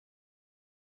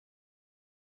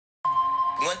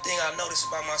one thing I noticed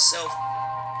about myself,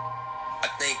 I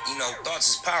think, thoughts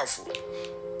is powerful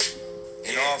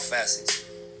in all facets.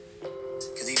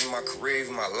 Because even my career,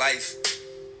 even my life,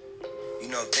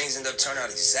 things end up turning out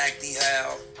exactly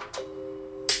how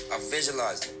I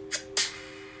visualized it.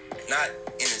 Not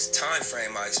in this time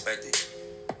frame I expected.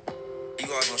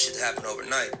 You always want shit to happen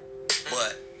overnight.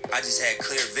 But I just had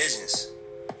clear visions.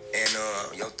 And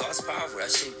your thoughts powerful.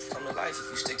 That shit come to life if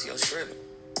you stick to your script.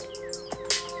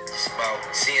 It's about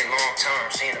seeing long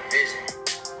term, seeing a vision,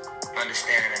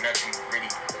 understanding that nothing really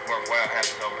worthwhile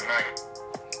happens overnight.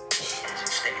 And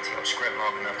just sticking to your script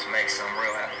long enough to make something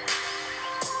real happen.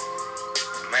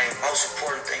 The most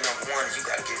important thing, number one, is you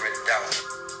gotta get rid of doubt.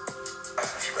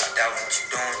 If you got doubt in what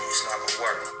you're doing, it's not gonna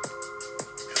work.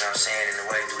 You know what I'm saying? And the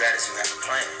way to do that is you have a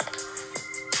plan.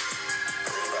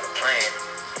 When you got a plan,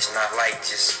 it's not like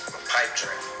just a pipe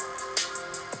dream.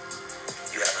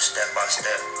 You have a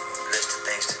step-by-step list of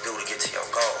things to do to get to your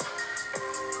goal.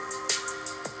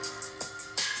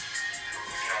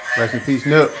 Rest in peace,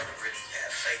 Nip.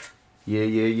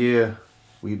 Yeah.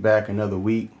 We back another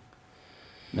week.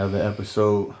 Another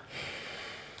episode.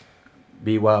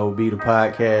 BYOB, the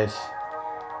podcast.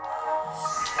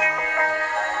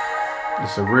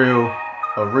 It's a real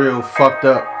fucked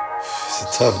up. It's a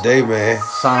tough day, man.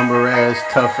 Somber ass,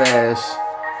 tough ass,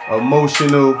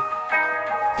 emotional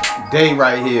day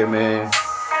right here, man.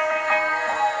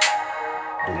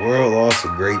 The world lost a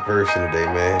great person today,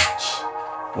 man.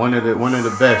 One of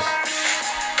the best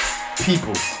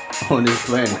people on this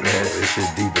planet, man. This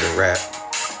shit deeper than rap.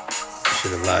 This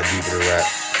shit a lot deeper than rap.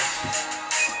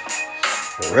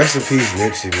 But rest in peace,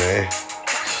 Nipsey, man.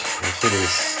 That shit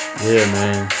is... Yeah,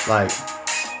 man. Like,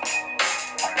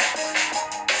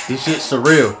 this shit's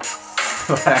surreal.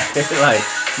 Like,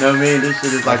 you know what I mean? This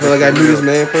shit is like... I feel like I knew this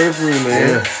man personally, man.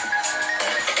 Yeah.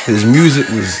 His music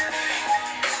was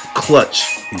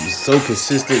clutch. He was so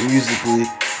consistent musically.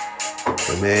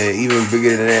 But, man, even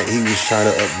bigger than that, he was trying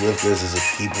to uplift us as a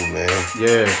people, man.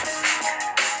 Yeah.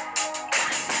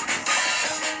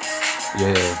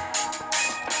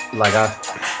 Like,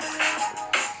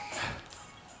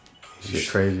 shit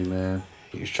crazy, man.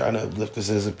 He was trying to uplift us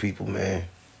as a people, man.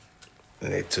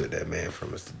 And they took that man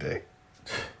from us today.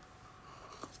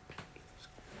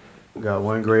 Got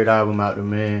one great album out there,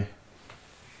 man.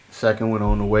 Second one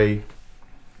on the way.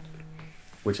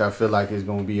 Which I feel like is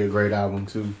going to be a great album,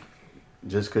 too.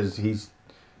 Just because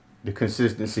the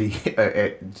consistency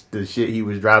at the shit he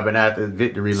was driving after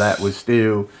Victory Lap was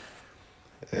still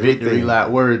Victory Lap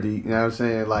worthy. You know what I'm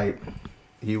saying? Like,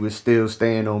 he was still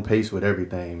staying on pace with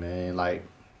everything, man. Like,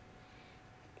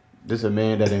 this is a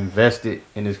man that invested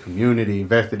in his community,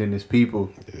 invested in his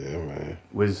people. Yeah, man.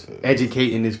 Was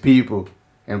educating his people,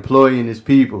 employing his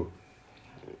people.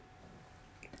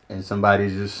 And somebody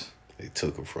just... They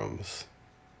took him from us.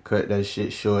 Cut that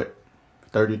shit short.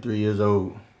 33 years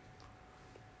old.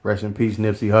 Rest in peace,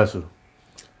 Nipsey Hussle.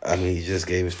 I mean, he just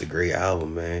gave us the great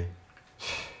album, man.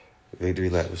 Victory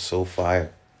Lap was so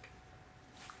fire.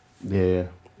 Yeah.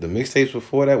 The mixtapes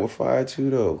before that were fire too,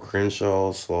 though.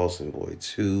 Crenshaw, Slauson Boy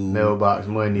 2. Mailbox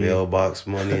Money.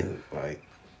 Like,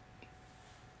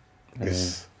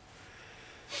 it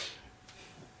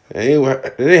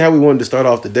ain't how we wanted to start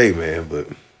off the day, man, but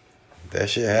that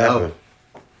shit happened.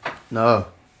 No.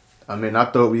 I mean, I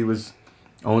thought we was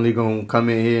only going to come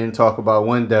in here and talk about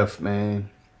one death, man.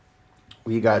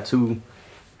 We got two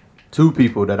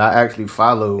people that I actually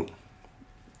followed.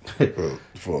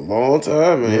 For a long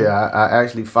time, man. Yeah, I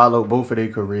actually followed both of their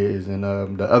careers. And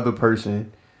the other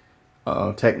person,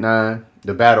 Tech Nine,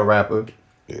 the battle rapper.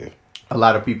 Yeah. A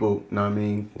lot of people, you know what I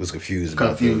mean? Was confused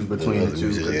between the two.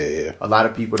 Music. Yeah. A lot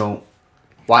of people don't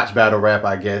watch battle rap,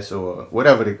 I guess, or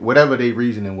whatever their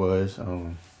reasoning was.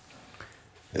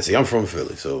 And see, I'm from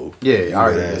Philly, so yeah,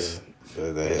 already that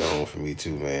hit home for me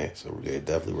too, man. So yeah,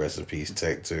 definitely rest in peace,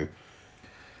 Tech too.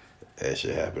 That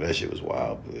shit happened. That shit was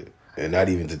wild, and not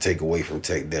even to take away from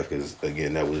Tech death, because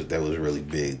again, that was really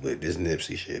big. But this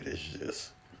Nipsey shit is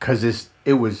just because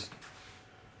it was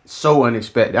so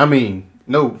unexpected. I mean,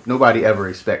 nobody ever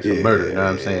expects a murder. You know what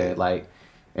I'm saying? Like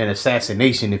an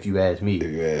assassination, if you ask me.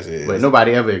 But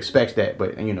nobody ever expects that.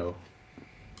 But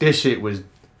this shit was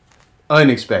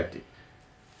unexpected.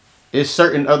 It's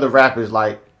certain other rappers,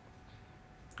 like,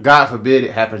 God forbid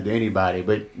it happens to anybody,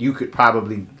 but you could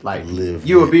probably, like,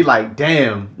 would be like,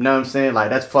 damn, you know what I'm saying? Like,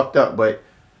 that's fucked up, but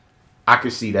I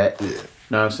could see that. Yeah. You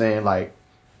know what I'm saying? Like,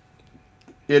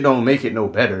 it don't make it no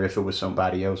better if it was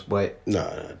somebody else, but... No,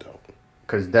 I don't.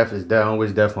 Because death is death,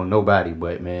 always death on nobody,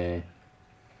 but, man...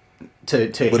 To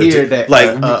hear that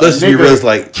let's be real, it's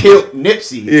like... Killed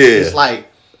Nipsey, it's like...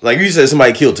 Like you said,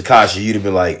 somebody killed Tekashi, you'd have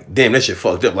been like, "Damn, that shit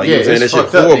fucked up." Like you know what I'm saying,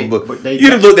 that shit horrible. But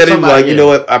you'd have looked at it and be like, "You know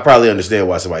what? I probably understand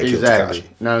why somebody killed Tekashi." You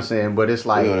know what I'm saying? But it's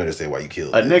like you don't understand why you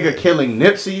killed a nigga killing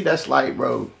Nipsey. That's like,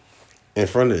 bro, in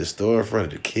front of the store, in front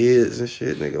of the kids and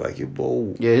shit, nigga. Like you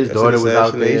bold. Yeah, his daughter was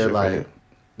out there. Like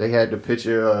they had the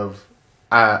picture of.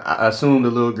 I assumed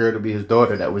the little girl to be his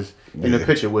daughter that was in the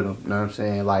picture with him. You know what I'm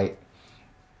saying? Like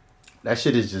that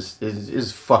shit is just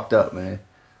is fucked up, man.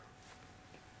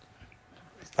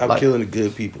 I'm like, killing the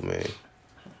good people, man.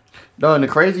 No, and the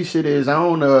crazy shit is I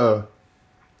don't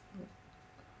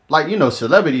like, you know,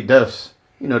 celebrity deaths,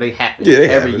 you know, they happen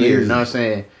every year, you know what I'm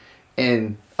saying?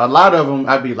 And a lot of them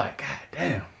I'd be like, God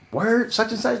damn, word,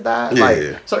 such and such died? Yeah.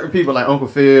 Like certain people like Uncle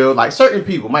Phil, like certain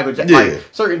people, Michael Jackson, like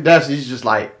certain deaths is just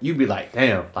like you'd be like,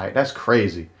 damn, like that's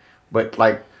crazy. But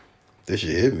like this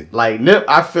shit hit me. Like Nip,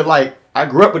 I feel like I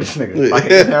grew up with this nigga. Like,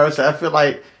 you know what I'm saying? I feel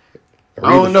like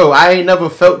I don't know. I ain't never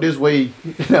felt this way, you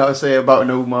know what I'm saying, about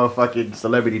no motherfucking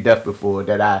celebrity death before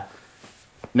that I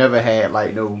never had,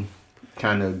 like, no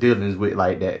kind of dealings with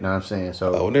like that, you know what I'm saying?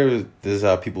 So I wonder if this is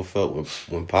how people felt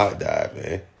when Pac died,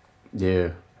 man. Yeah.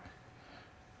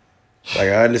 Like,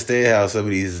 I understand how some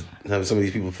of these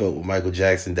people felt when Michael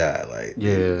Jackson died. Like,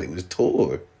 it was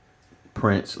tore.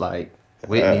 Prince, like,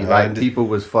 Whitney, like, people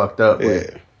was fucked up.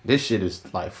 But this shit is,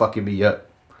 like, fucking me up.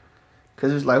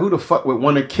 Because it's like, who the fuck would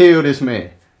want to kill this man?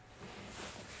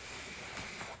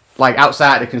 Like,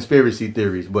 outside the conspiracy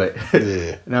theories, but, you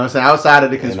know what I'm saying? Outside of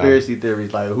the conspiracy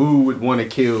theories, like, who would want to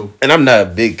kill? And I'm not a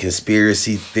big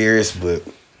conspiracy theorist, but,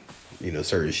 you know,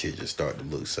 certain shit just start to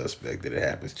look suspect that it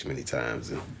happens too many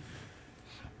times. And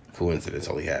coincidence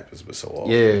only happens but so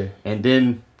often. Yeah, and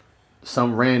then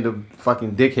some random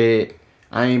fucking dickhead,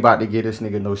 I ain't about to give this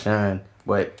nigga no shine,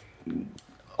 but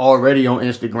already on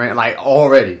Instagram, like,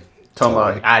 already. Talking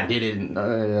about I did it,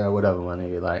 yeah, whatever, my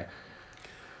nigga. Like,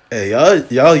 hey,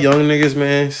 y'all young niggas,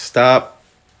 man, stop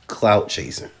clout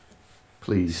chasing.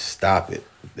 Please stop it.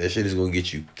 That shit is gonna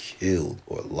get you killed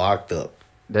or locked up.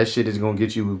 That shit is gonna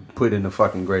get you put in the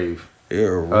fucking grave.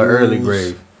 There are rules, early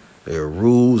grave. There are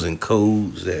rules and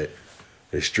codes that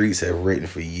the streets have written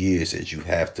for years that you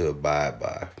have to abide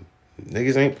by.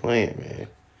 Niggas ain't playing, man.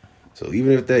 So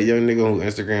even if that young nigga on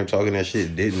Instagram talking that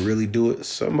shit didn't really do it,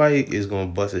 somebody is gonna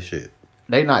bust his shit.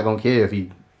 They not gonna care if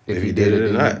he did it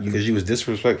or not, because you was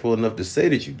disrespectful enough to say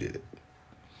that you did it.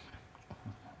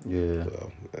 Yeah.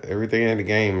 So, everything in the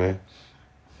game, man.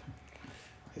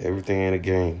 Everything in the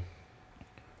game.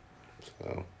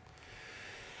 So.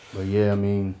 But yeah, I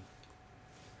mean,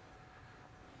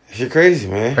 shit crazy,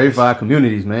 man. Pray for our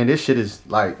communities, man. This shit is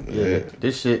like,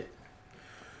 this shit.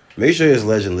 Make sure his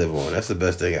legend live on. That's the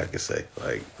best thing I can say.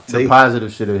 Like, the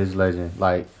positive shit of his legend.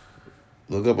 Like,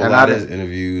 look up a lot of his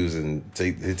interviews and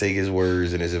take his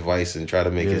words and his advice and try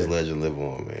to make his legend live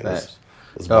on, man. Let's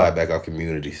buy back our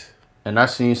communities. And I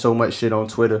seen so much shit on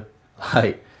Twitter.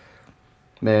 Like,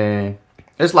 man,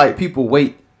 it's like people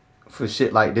wait for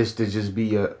shit like this to just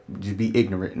be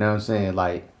ignorant. You know what I'm saying?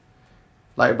 Like,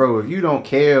 bro, if you don't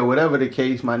care, whatever the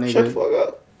case, my nigga, shut the fuck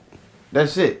up.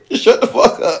 That's it. Just shut the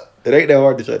fuck up. It ain't that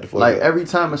hard to shut the fuck up. Like, every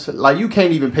time it's like, you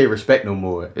can't even pay respect no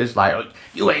more. It's like, oh,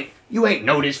 you ain't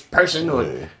know this person, or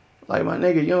like, my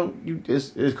nigga,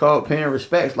 it's called paying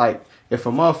respects. Like, if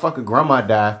a motherfucker grandma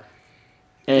die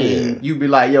and you be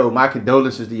like, yo, my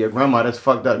condolences to your grandma, that's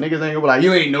fucked up. Niggas ain't gonna be like,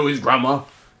 you ain't know his grandma.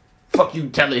 Fuck you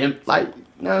telling him. Like, you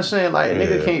know what I'm saying? Like, a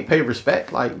nigga can't pay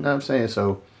respect. Like, you know what I'm saying?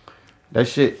 So that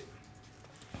shit,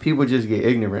 people just get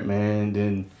ignorant, man.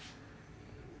 Then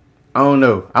I don't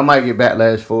know. I might get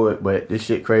backlash for it, but this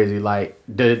shit crazy. Like,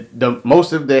 the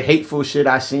most of the hateful shit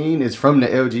I seen is from the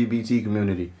LGBT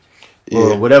community.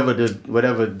 Or whatever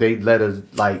they let us,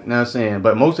 like, you know what I'm saying?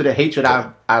 But most of the hatred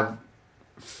I've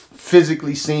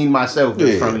physically seen myself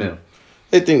is from them.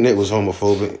 They think Nick was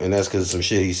homophobic, and that's because some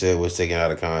shit he said was taken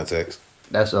out of context.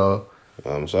 That's all.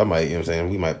 So I might, you know what I'm saying,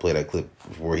 we might play that clip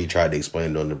where he tried to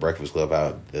explain on the Breakfast Club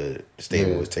how the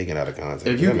statement was taken out of context.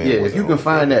 If you can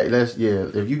find that,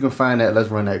 let's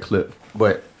run that clip.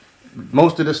 But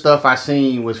most of the stuff I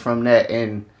seen was from that,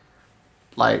 and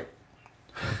like,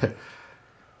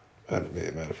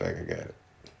 matter of fact, I got it.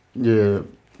 Yeah,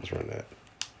 let's run that.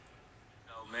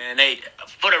 Oh man,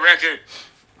 for the record,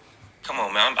 come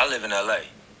on, man. I live in LA.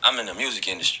 I'm in the music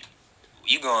industry.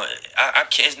 I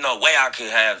can't. There's no way I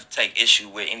could take issue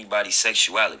with anybody's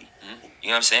sexuality. You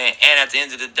know what I'm saying? And at the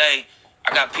end of the day,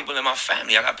 I got people in my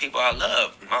family. I got people I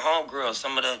love. My homegirls,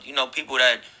 some of the, people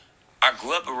that I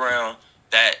grew up around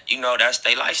that, that's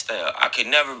their lifestyle. I could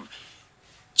never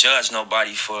judge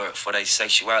nobody for their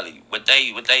sexuality. What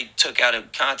they took out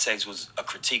of context was a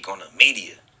critique on the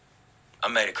media. I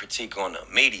made a critique on the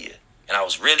media. And I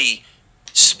was really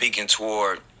speaking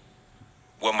toward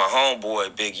what my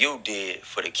homeboy Big U did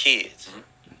for the kids,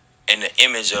 and the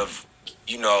image of,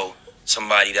 you know,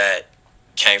 somebody that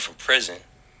came from prison,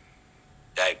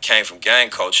 that came from gang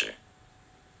culture,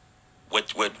 what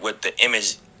the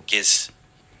image gets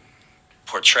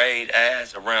portrayed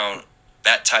as around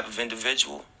that type of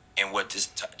individual, and what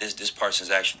this person's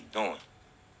actually doing.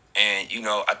 And, you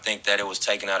know, I think that it was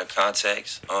taken out of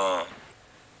context.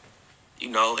 You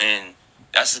know, and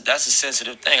that's a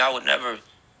sensitive thing. I would never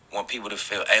want people to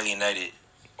feel alienated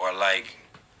or like,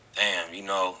 damn, you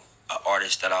know, an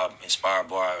artist that I'm inspired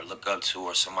by or look up to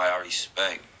or somebody I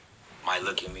respect might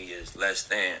look at me as less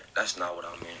than. That's not what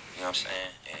I mean. You know what I'm saying?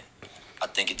 And I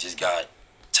think it just got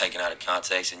taken out of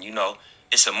context. And, you know,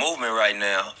 it's a movement right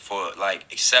now for, like,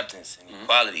 acceptance and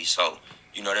equality. So,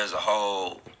 you know, there's a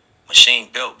whole machine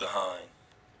built behind.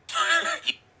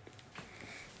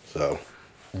 So.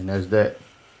 And that's that.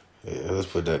 Yeah, let's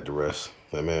put that to rest.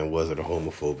 That man wasn't a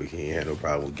homophobic. He ain't had no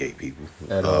problem with gay people.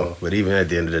 At all. But even at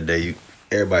the end of the day,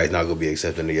 everybody's not going to be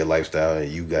accepting of your lifestyle, and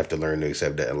you have to learn to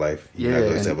accept that in life. You're not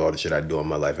going to accept all the shit I do in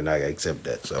my life, and I accept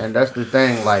that. So. And that's the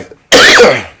thing, like,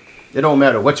 it don't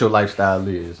matter what your lifestyle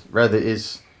is. Whether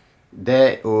it's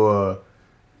that or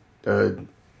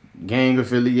gang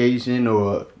affiliation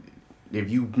or if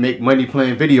you make money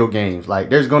playing video games. Like,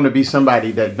 there's going to be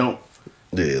somebody that don't.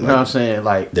 Yeah, you know what I'm saying?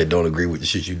 Like, that don't agree with the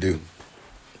shit you do.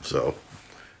 So,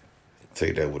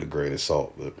 take that with a grain of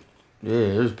salt. But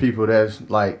yeah, there's people that's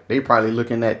like, they probably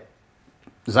looking at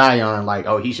Zion like,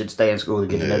 oh, he should stay in school to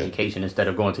get an education instead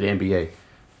of going to the NBA.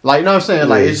 Like, you know what I'm saying?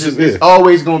 Like, it's just, it's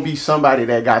always going to be somebody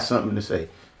that got something to say.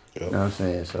 Yep. You know what I'm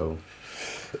saying? So,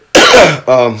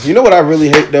 you know what I really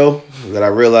hate, though? That I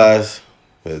realize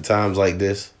at times like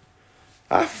this?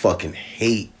 I fucking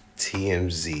hate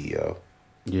TMZ, yo.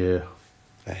 Yeah.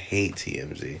 I hate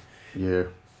TMZ. Yeah.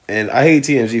 And I hate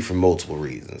TMZ for multiple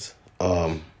reasons.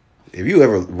 If you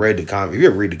ever read the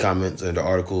comments and the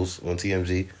articles on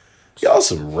TMZ, y'all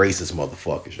some racist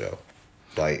motherfuckers, yo.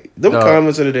 Like, them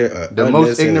comments under there. The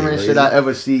most ignorant shit I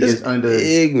ever see is under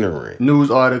ignorant news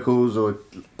articles or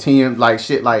like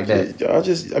shit like that. Y'all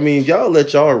just, I mean, y'all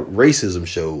let y'all racism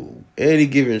show any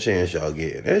given chance y'all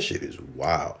get. And that shit is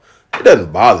wild. It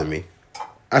doesn't bother me.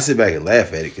 I sit back and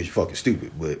laugh at it because you're fucking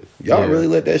stupid. But y'all really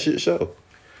let that shit show.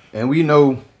 And we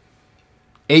know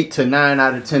 8 to 9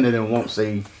 out of 10 of them won't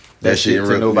say that shit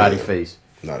to nobody's face.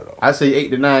 Not at all. I say 8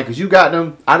 to 9 because you got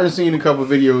them. I done seen a couple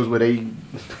videos where they.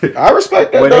 I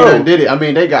respect that. Where they done did it. I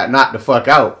mean, they got knocked the fuck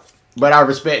out. But I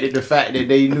respected the fact that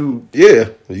they knew. Yeah,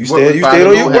 you stand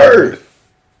on your word.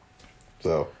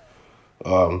 So,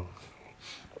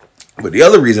 but the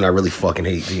other reason I really fucking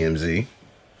hate TMZ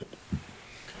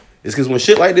is because when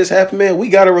shit like this happen, man, we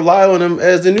gotta rely on them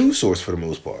as the news source for the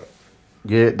most part.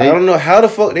 Yeah, I don't know how the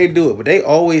fuck they do it, but they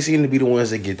always seem to be the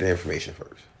ones that get the information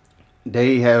first.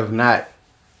 They have not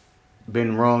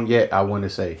been wrong yet, I want to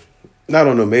say. Not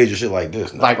on no major shit like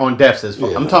this. No. Like on deaths as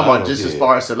far. I'm talking about just as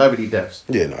far as celebrity deaths.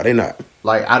 Yeah, no, they not.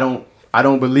 Like, I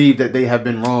don't believe that they have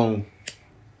been wrong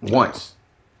once.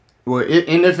 Well,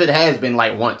 and if it has been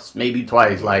like once, maybe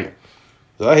twice, like.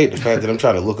 So I hate the fact that I'm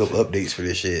trying to look up updates for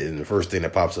this shit, and the first thing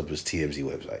that pops up is TMZ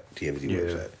website.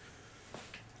 Website.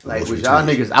 Like, was y'all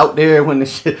niggas out there when the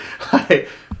shit, like,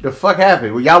 the fuck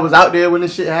happened? Well, y'all was out there when the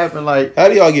shit happened, like. How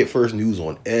do y'all get first news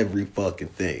on every fucking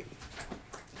thing?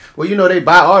 Well, you know, they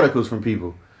buy articles from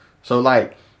people. So,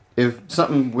 like, if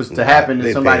something was to happen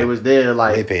and somebody was there,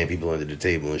 like. They paying people under the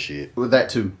table and shit. Well, that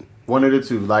too. One of the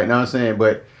two. Like, know what I'm saying?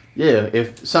 But, yeah,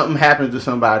 if something happens to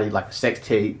somebody, like a sex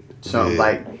tape, something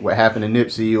like what happened to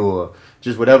Nipsey or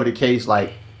just whatever the case,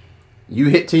 like, you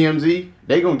hit TMZ,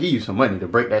 they gonna give you some money to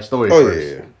break that story first.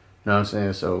 Yeah. You know what I'm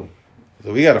saying? So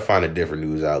we gotta find a different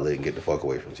news outlet and get the fuck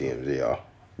away from TMZ, y'all.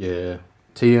 Yeah.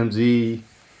 TMZ,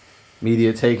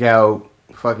 Media Takeout,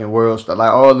 fucking World Star,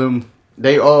 like all of them,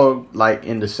 they all like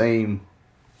in the same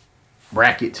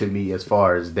bracket to me as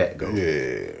far as that goes.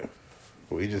 Yeah.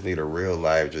 We just need a real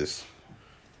life, just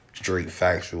straight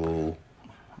factual.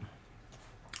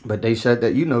 But they said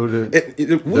that, you know,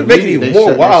 what makes it even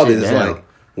more wild is like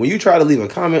when you try to leave a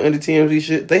comment under TMZ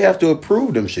shit, they have to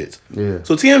approve them shits. Yeah.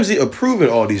 So TMZ approving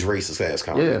all these racist ass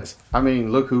comments. Yeah. I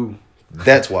mean, look who.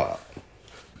 That's wild.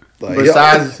 Like,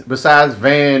 besides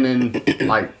Van and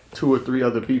like 2 or 3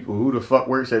 other people, who the fuck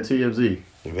works at TMZ?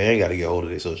 Van got to get hold of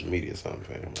their social media or something,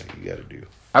 fam. Like, you got to do.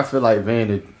 I feel like Van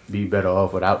would be better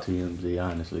off without TMZ,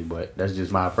 honestly, but that's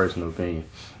just my personal opinion.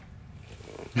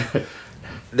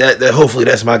 That hopefully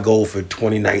that's my goal for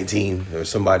 2019, or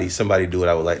somebody do what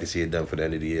I would like to see it done for the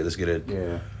end of the year. Let's get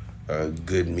a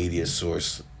good media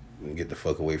source and get the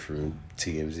fuck away from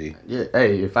TMZ. Yeah,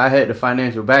 hey, if I had the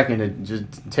financial backing to just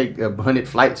take 100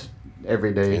 flights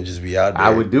every day and just be out there, I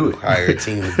would do it. Hire a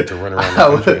team to run around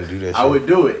the country and do that shit. I would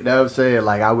do it. You know what I'm saying?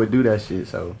 Like, I would do that shit,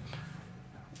 so.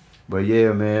 But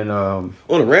yeah, man. On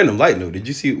a random light note, did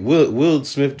you see Will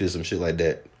Smith did some shit like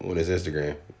that on his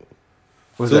Instagram?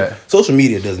 What's that? Social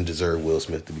media doesn't deserve Will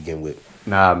Smith to begin with.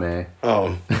 Nah, man.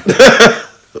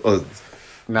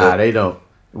 Nah, they don't.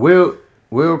 Will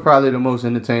probably the most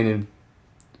entertaining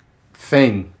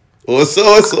thing. Well, so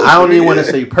I don't even want to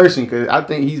say person because I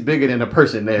think he's bigger than a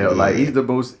person now. Yeah. Like, he's the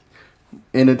most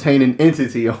entertaining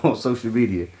entity on social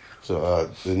media. So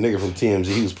the nigga from TMZ,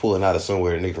 he was pulling out of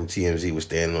somewhere. The nigga from TMZ was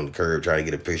standing on the curb trying to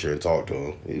get a picture and talk to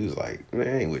him. He was like, man,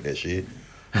 I ain't with that shit.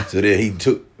 So then he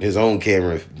took his own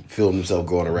camera and filmed himself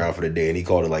going around for the day, and he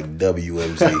called it like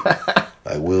WMZ,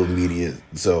 like Will Media.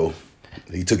 So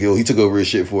he took over his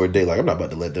shit for a day. Like, I'm not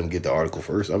about to let them get the article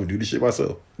first. I'm gonna do this shit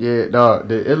myself. Yeah,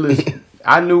 dog.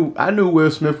 I knew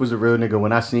Will Smith was a real nigga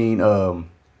when I seen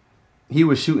he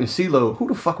was shooting CeeLo. Who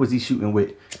the fuck was he shooting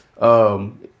with?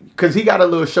 Cause he got a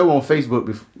little show on Facebook.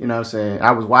 You know what I'm saying?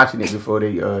 I was watching it before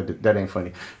they that ain't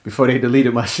funny. Before they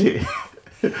deleted my shit.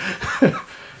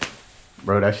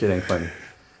 Bro, that shit ain't funny.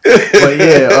 But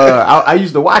yeah, I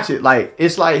used to watch it. Like,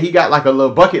 it's like he got like a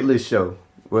little bucket list show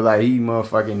where like he go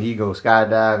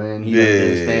skydiving, he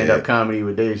did stand up comedy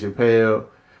with Dave Chappelle.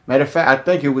 Matter of fact, I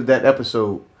think it was that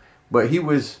episode. But he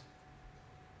was,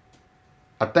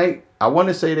 I want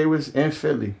to say they was in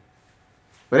Philly.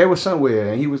 But they was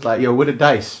somewhere, and he was like, yo, with the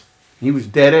dice. He was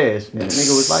dead ass. And the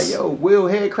nigga was like, yo, Will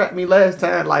head cracked me last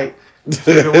time. Like,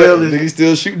 Will is he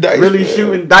still shoot dice. Really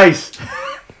shooting dice.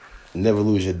 Never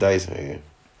lose your dice, man.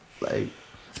 Like,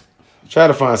 try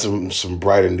to find some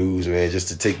brighter news, man, just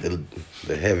to take the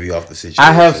heavy off the situation.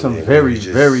 I have some very,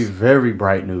 very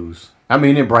bright news. I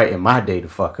mean, it brightened my day to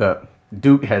fuck up.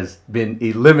 Duke has been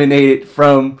eliminated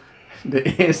from the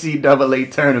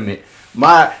NCAA tournament.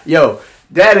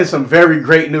 That is some very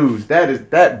great news.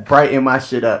 That brightened my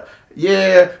shit up.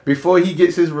 Yeah, before he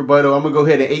gets his rebuttal, I'm gonna go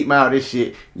ahead and 8 Mile this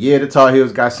shit. Yeah, the Tar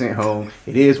Heels got sent home.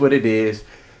 It is what it is.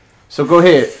 So go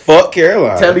ahead. Fuck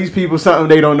Carolina. Tell these people something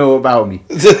they don't know about me.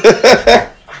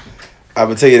 I'm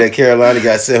gonna tell you that Carolina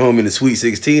got sent home in the Sweet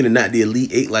 16 and not the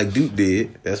Elite 8 like Duke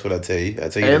did. That's what I tell you.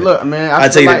 Hey, look, man. I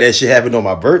tell you that shit happened on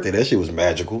my birthday. That shit was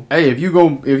magical. Hey, if you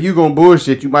gonna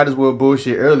bullshit, you might as well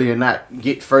bullshit early and not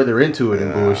get further into it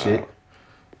and bullshit.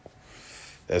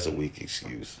 That's a weak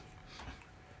excuse.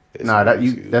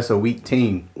 That's a weak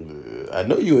team. I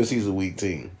know UNC's a weak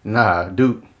team. Nah,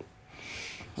 Duke.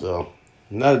 So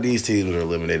none of these teams are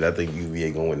eliminated. I think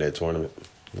UVA gonna win that tournament.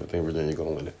 I think Virginia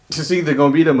gonna win it. It's either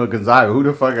gonna beat them or Gonzaga. Who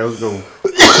the fuck else going?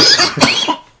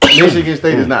 Michigan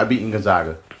State is not beating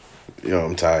Gonzaga. Yo,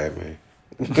 I'm tired, man.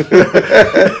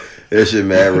 That shit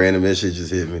mad random. That shit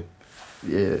just hit me.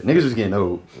 Yeah, niggas was getting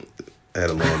old. I had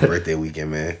a long birthday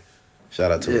weekend, man.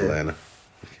 Shout out to Atlanta.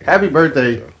 Happy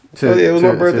birthday. It was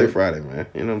my birthday Friday, man.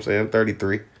 You know what I'm saying? I'm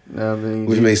 33. I mean,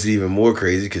 which makes it even more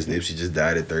crazy because Nipsey just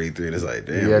died at 33, and it's like,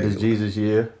 damn. Yeah, this Jesus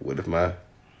year. What if my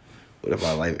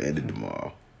life ended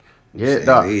tomorrow? Yeah,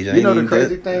 dog. You know the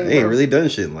crazy thing? I ain't really done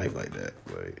shit in life like that.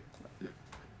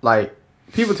 Like,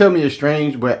 people tell me it's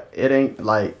strange, but it ain't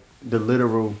like the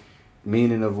literal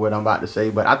meaning of what I'm about to say.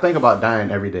 But I think about dying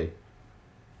every day.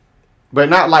 But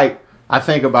not like I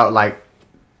think about like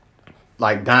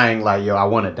dying like, yo, I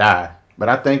want to die. But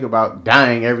I think about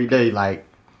dying every day, like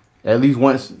at least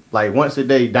once a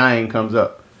day, dying comes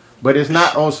up. But it's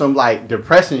not on some like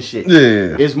depressing shit.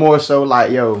 Yeah. It's more so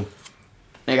like, yo,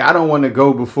 nigga, I don't want to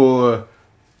go before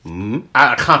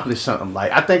I accomplish something.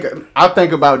 Like I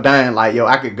think about dying like, yo,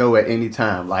 I could go at any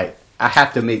time. Like I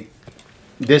have to make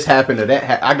this happen or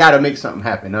that I gotta make something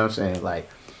happen. You know what I'm saying? Like,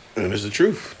 and it's the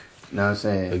truth. You know what I'm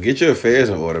saying? Get your affairs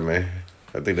in order, man.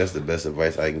 I think that's the best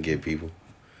advice I can give people.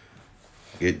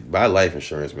 Buy life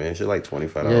insurance, man. Shit like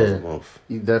 $25 a month.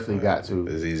 You definitely got to.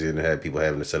 It's easier than have people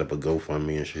having to set up a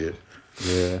GoFundMe and shit.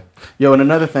 Yeah. Yo, and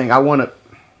another thing, I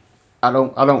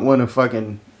don't want to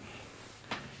fucking,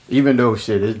 even though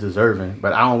shit is deserving,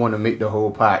 but I don't want to make the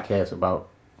whole podcast about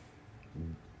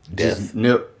death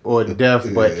or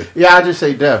death. But yeah, I just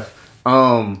say death.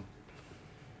 But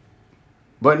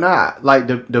nah, like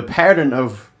the pattern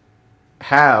of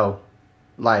how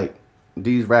like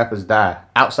these rappers die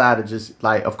outside of just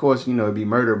like, of course, you know, it'd be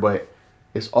murder, but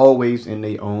it's always in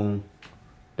their own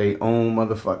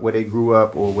motherfucker where they grew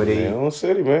up or where they own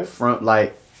city, man. Front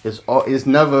like it's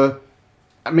never.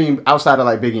 I mean, outside of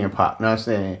like Biggie and Pop, you know what I'm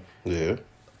saying? Yeah.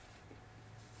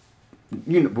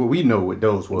 You know, but we know what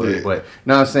those were, but you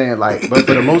know what I'm saying? Like, but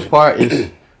for the most part,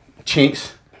 it's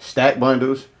Chinks, Stack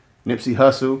Bundles, Nipsey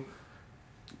Hussle.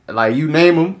 like you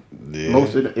name them, Yeah.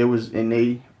 most of it was in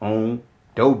their own.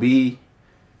 Dobie,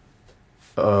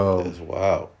 That's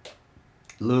wild.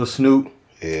 Lil Snoop.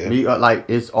 Yeah. Me, like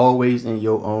it's always in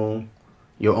your own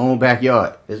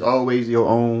backyard. It's always your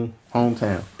own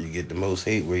hometown. You get the most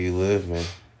hate where you live, man.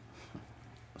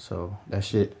 So that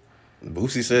shit.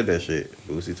 Boosie said that shit.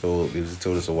 Boosie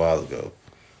told us a while ago.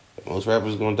 Most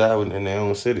rappers gonna die in their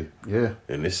own city. Yeah.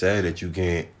 And it's sad that you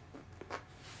can't.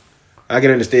 I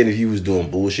can understand if you was doing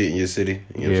bullshit in your city.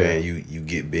 You know what I'm saying? You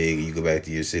get big and you go back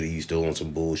to your city, you still on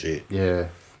some bullshit. Yeah.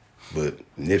 But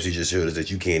Nipsey just showed us that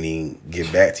you can't even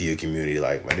give back to your community.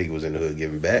 Like, my nigga was in the hood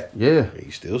giving back. Yeah. And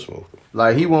you still smoking.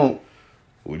 Like, he won't.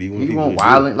 What do you want? He won't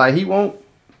violent. Like, he won't,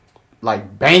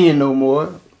 like, banging no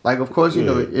more. Like, of course, you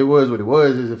know, it was what it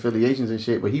was, his affiliations and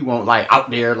shit, but he won't, like, out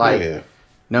there, like, you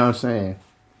know what I'm saying?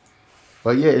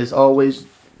 But, yeah, it's always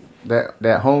that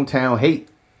hometown hate.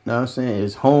 You know what I'm saying?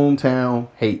 It's hometown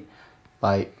hate.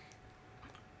 Like,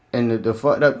 and the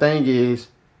fucked up thing is,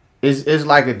 it's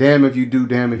like a damn if you do,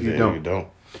 damn if you don't. You don't.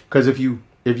 Because if you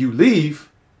leave,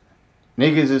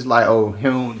 niggas is like, oh, he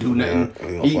don't do nothing.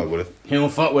 He don't fuck with us. He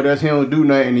don't fuck with us. He don't do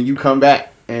nothing. And you come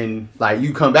back and like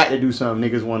you come back to do something.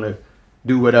 Niggas want to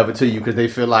do whatever to you because they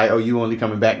feel like, oh, you only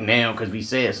coming back now because we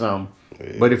said something.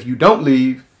 Yeah. But if you don't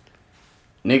leave,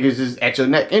 niggas is at your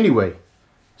neck anyway.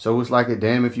 So it's like a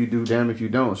damn if you do, damn if you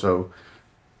don't. So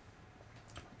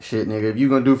shit, nigga, if you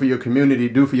gonna do for your community,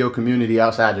 do for your community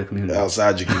outside your community.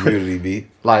 Outside your community, B.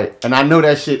 Like, and I know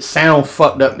that shit sound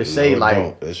fucked up to say, like.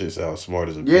 Don't. That shit sounds smart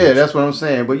as a bitch. Yeah, that's what I'm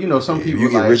saying. But you know, some people.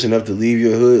 You get like, rich enough to leave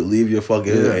your hood, leave your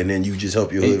fucking hood, and then you just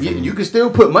help your hood. You can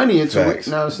still put money into Facts. it,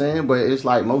 you know what I'm saying? But it's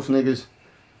like most niggas.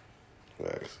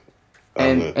 Facts.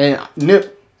 And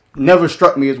Nip never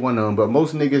struck me as one of them, but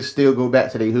most niggas still go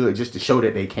back to their hood just to show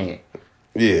that they can.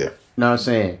 Yeah. You know what I'm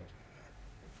saying?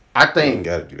 I think you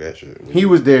gotta do that shit. He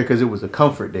was there because it was a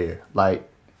comfort there. Like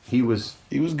he was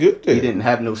good there. He didn't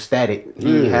have no static. He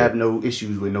didn't have no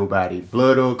issues with nobody,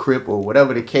 blood or crip or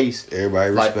whatever the case.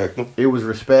 Everybody respect him. It was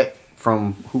respect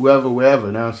from whoever, wherever.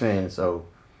 You know what I'm saying? So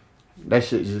that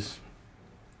shit just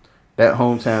that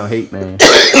hometown hate, man,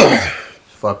 it's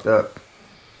fucked up.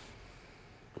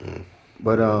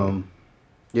 But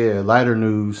yeah, lighter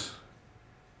news.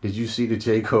 Did you see the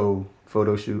J. Cole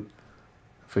photo shoot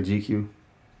for GQ?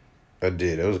 I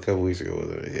did. That was a couple weeks ago.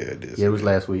 Wasn't it? Yeah, I did. Yeah, it was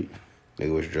last week.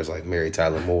 Nigga was dressed like Mary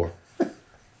Tyler Moore.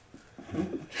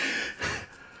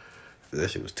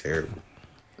 That shit was terrible.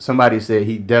 Somebody said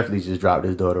he definitely just dropped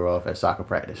his daughter off at soccer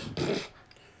practice.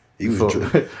 He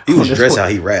was dressed how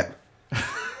he rap.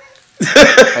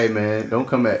 Hey man, don't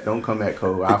come at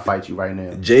Cole. I'll fight you right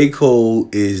now. J. Cole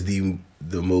is the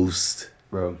most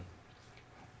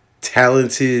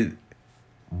talented,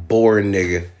 boring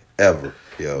nigga ever.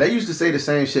 Yo. They used to say the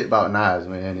same shit about Nas,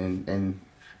 man, and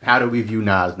how do we view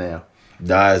Nas now?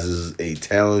 Nas is a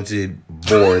talented,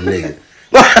 boring nigga.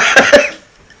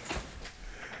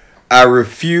 I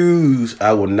refuse.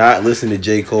 I will not listen to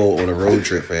J. Cole on a road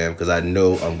trip, fam, because I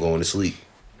know I'm going to sleep.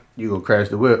 You gonna crash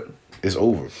the whip. It's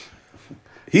over.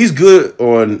 He's good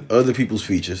on other people's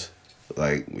features.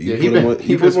 Like you put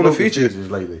him on a feature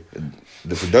lately.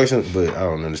 The production, but I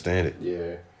don't understand it.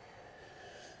 Yeah.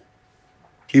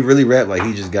 He really rapped like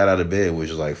he just got out of bed, which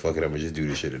is like, fuck it, I'm gonna just do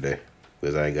this shit today.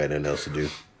 Because I ain't got nothing else to do.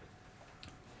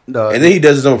 And then he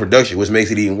does his own production, which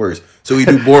makes it even worse. So he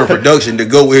do boring production to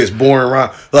go with his boring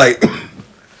rhyme. Like,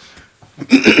 don't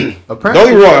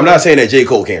get me wrong, I'm not saying that J.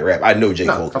 Cole can't rap. I know J.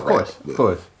 Cole can rap. Of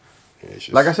course. Yeah,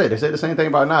 like I said, they said the same thing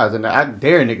about Nas, and I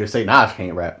dare niggas to say Nas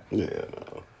can't rap. Yeah,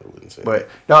 no, I wouldn't say but,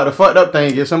 dog, the fucked up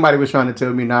thing is somebody was trying to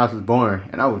tell me Nas was boring,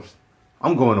 and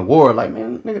I'm going to war. Like,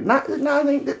 man, nigga, Nas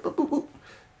ain't that. Boop, boop, boop.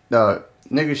 Dog,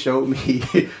 nigga showed me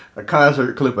a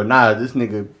concert clip of Nas. This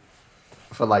nigga,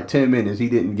 for like 10 minutes, he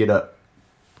didn't get up.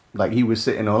 Like, he was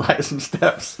sitting on, like, some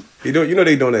steps. You know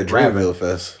they doing that Dreamville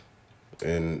Fest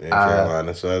in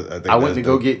Carolina, so I think I went to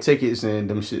go get tickets, and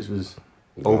them shits was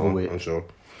over with. I'm sure.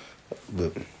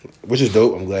 But, which is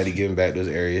dope. I'm glad he giving back those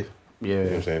areas. Yeah. You know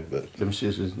what I'm saying? But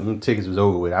them tickets was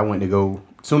over with. I went to go,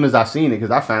 as soon as I seen it,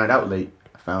 because I found out late.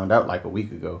 I found out like a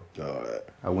week ago.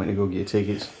 I went to go get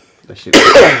tickets. That shit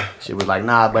was like,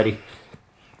 nah, buddy.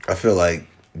 I feel like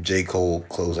J. Cole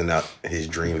closing out his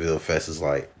Dreamville Fest is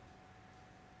like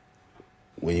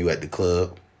when you at the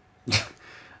club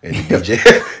and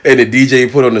the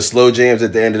DJ put on the slow jams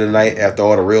at the end of the night after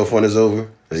all the real fun is over.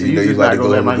 So you know you about to go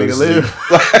let my nigga live.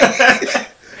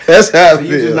 That's how I feel.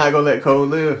 You just not gonna let Cole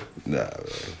live. Nah, man.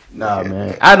 Nah,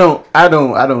 man. I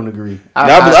don't agree.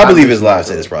 I believe his live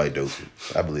set is probably dope.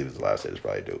 I believe his live set is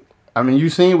probably dope. I mean, you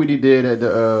seen what he did at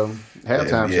the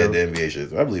halftime show. Yeah, the NBA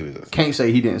shit. I believe it. Can't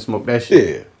say he didn't smoke that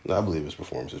shit. Yeah, no, I believe his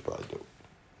performance is probably dope.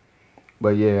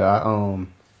 But yeah,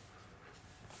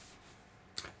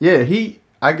 yeah,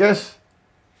 I guess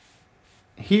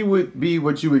he would be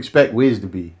what you expect Wiz to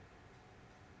be.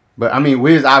 But I mean,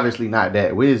 Wiz obviously not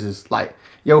that. Wiz is like,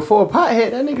 yo, for a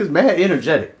pothead, that nigga's mad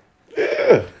energetic.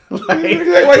 Yeah. Like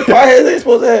potheads ain't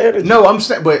supposed to have energy. No, I'm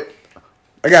saying, but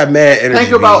I got mad energy.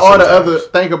 Think about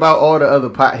all the other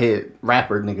pothead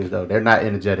rapper niggas though. They're not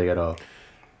energetic at all.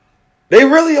 They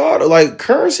really are. Like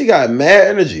Currency got mad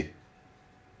energy.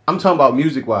 I'm talking about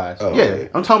music wise. Oh, yeah, okay.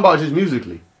 I'm talking about just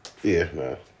musically. Yeah,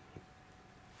 man.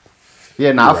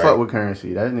 Yeah, nah, I fuck with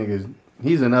Currency. That nigga's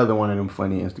he's another one of them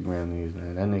funny Instagram niggas,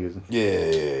 man. That nigga's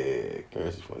yeah.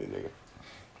 Currency's funny nigga.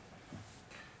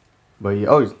 But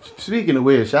yeah, speaking of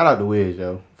Wiz, shout out to Wiz,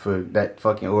 yo, for that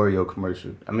fucking Oreo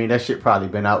commercial. I mean, that shit probably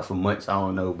been out for months. I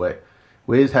don't know, but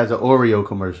Wiz has an Oreo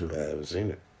commercial. I haven't seen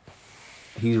it.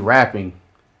 He's rapping.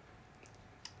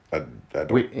 I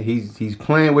don't. He's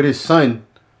playing with his son,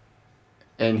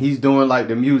 and he's doing like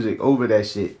the music over that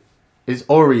shit. It's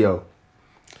Oreo.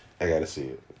 I gotta see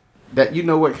it. That you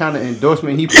know what kind of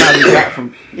endorsement he probably got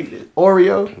from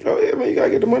Oreo? Oh yeah, man, you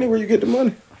gotta get the money where you get the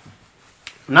money.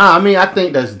 Nah, I mean I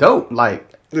think that's dope. Like,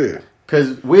 yeah,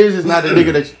 cause Wiz is not a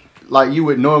nigga that like you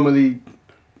would normally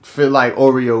feel like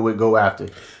Oreo would go after.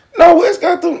 No, Wiz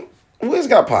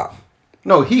got pop.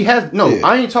 No, he has no. Yeah.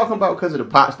 I ain't talking about because of the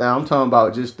pop style. I'm talking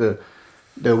about just the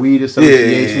weed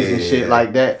associations and shit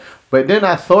like that. But then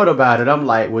I thought about it. I'm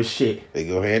like, well, shit. They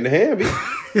go hand in hand, B.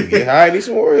 You get high and eat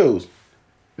some Oreos.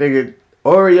 Nigga,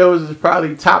 Oreos is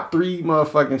probably top 3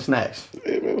 motherfucking snacks.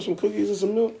 Yeah, man, with some cookies and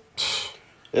some milk.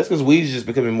 That's because weed is just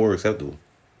becoming more acceptable.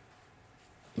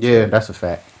 Yeah, that's a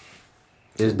fact.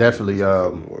 It's definitely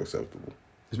more acceptable.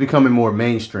 It's becoming more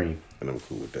mainstream. And I'm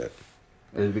cool with that.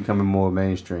 It's becoming more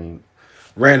mainstream.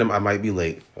 Random, I might be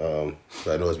late. But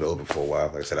I know it's been open for a while.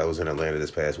 Like I said, I was in Atlanta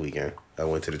this past weekend. I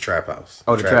went to the Trap House.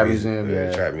 Oh, the Trap Museum, yeah.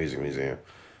 The Trap Music Museum.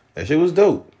 That shit was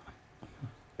dope.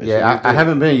 I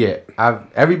haven't been yet.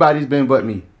 Everybody's been but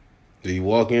me. So you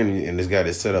walk in and this guy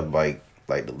that's set up like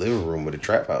the living room of the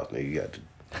Trap House. Now you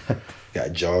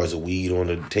got jars of weed on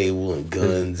the table and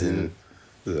guns and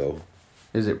so.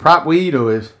 Is it prop weed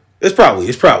or is? It's prop weed.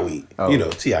 It's prop weed. Oh. You know,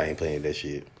 T.I. ain't playing that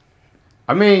shit.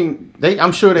 I mean,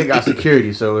 I'm sure they got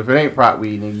security, so if it ain't prop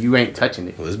weed, then you ain't touching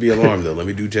it. Well, let's be alarmed though. Let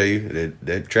me tell you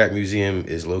that Trap Museum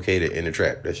is located in the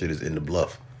Trap. That shit is in the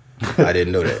Bluff. I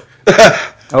didn't know that.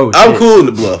 Oh, I'm shit. cool in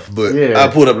the Bluff, but yeah. I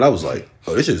pulled up and I was like,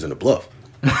 oh, this shit is in the Bluff.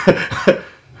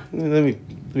 let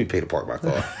me pay to park my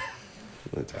car.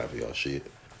 No time for y'all shit.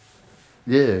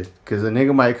 Yeah, because a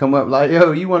nigga might come up like,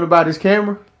 yo, you want to buy this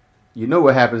camera? You know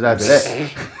what happens after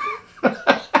that.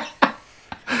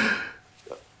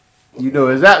 You know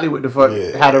exactly what the fuck,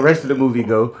 how the rest of the movie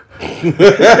go.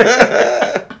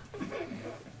 That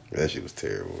shit was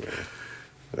terrible, man.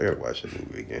 I gotta watch that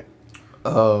movie again.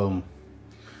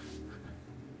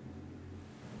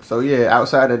 So yeah,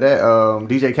 outside of that,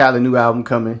 DJ Khaled new album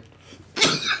coming.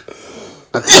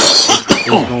 I think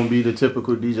it's gonna be the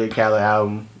typical DJ Khaled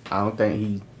album. I don't think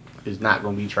he is not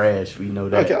gonna be trash. We know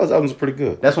that. Khaled's album's pretty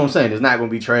good. That's what I'm saying. It's not gonna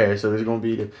be trash. So it's gonna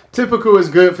be the typical is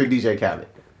good for DJ Khaled.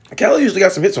 Khaled usually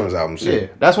got some hits on his album. Yeah,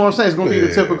 that's what I'm saying. It's gonna be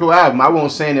the typical album. I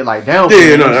won't saying it like down. I'm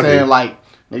saying like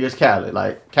nigga, it's Khaled.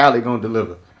 Like Khaled gonna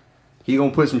deliver. He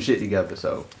gonna put some shit together.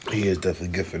 So he is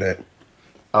definitely good for that.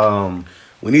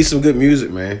 We need some good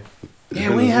music, man.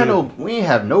 Yeah, we ain't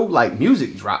have no like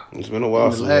music drop. It's been a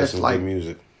while since we had some good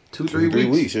music.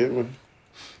 2-3 weeks. Yeah, man.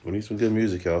 We need some good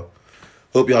music, y'all.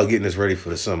 Hope y'all getting this ready for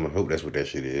the summer. Hope that's what that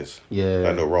shit is. Yeah.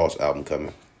 I know Ross album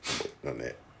coming. On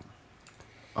that.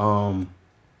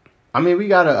 I mean, we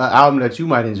got an album that you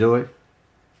might enjoy.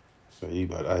 So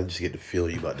I just get the feel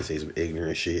you about to say some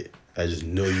ignorant shit. I just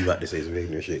know you about to say some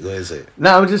ignorant shit. Go ahead and say it.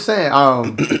 No, I'm just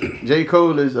saying. J.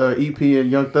 Cole is EP and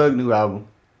Young Thug new album.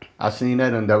 I seen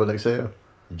that on Double XL.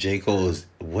 J. Cole is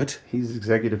what? He's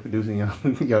executive producing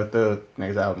Young Thug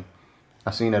next album.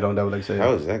 I seen that on Double XL.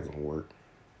 How is that gonna work?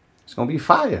 It's gonna be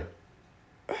fire.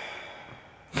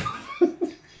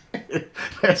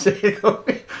 That's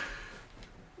it.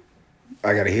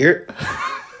 I gotta hear it.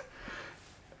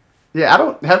 Yeah, I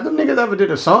don't have them niggas ever did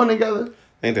a song together.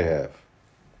 I think they have.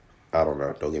 I don't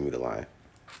know. Don't give me the line.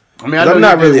 I mean, I'm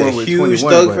not really a huge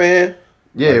Thug fan.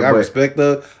 Yeah, like, I respect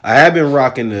Thug. I have been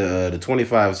rocking the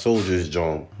 25 Soldiers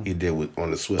joint he did on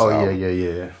the Swiss album. Oh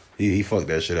yeah. He fucked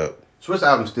that shit up. Swiss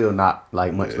album still not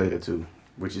like much later too,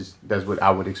 that's what I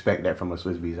would expect that from a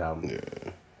Swiss Beats album.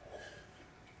 Yeah.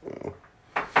 Well.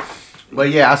 But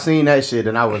yeah, I seen that shit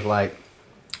and I was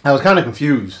kind of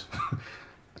confused.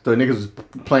 I thought niggas was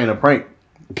playing a prank.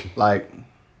 Like,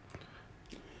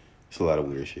 it's a lot of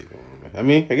weird shit going on, man. I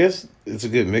mean, I guess it's a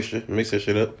good mixture. Mix that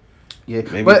shit up. Yeah,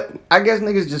 maybe. But I guess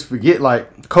niggas just forget,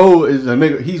 like, Cole is a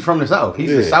nigga. He's from the South.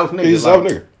 He's a South nigga. He's a South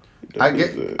nigga.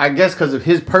 I guess because of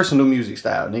his personal music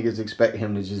style, niggas expect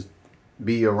him to just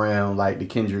be around, like, the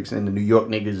Kendricks and the New York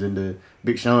niggas and the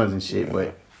Big Sean's and shit,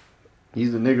 but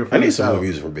he's a nigga from the South. I need some more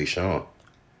music from Big Sean.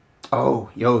 Oh,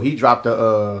 yo, he dropped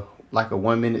like a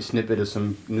 1 minute snippet of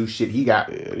some new shit he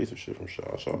got. Yeah, I need some shit from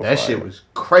Sean. That shit was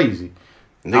crazy.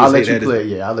 I'll let you play it.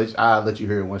 Yeah, I'll let you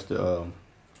hear it once the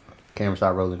camera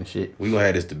start rolling and shit. We gonna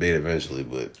have this debate eventually,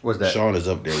 but what's that? Sean is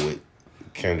up there with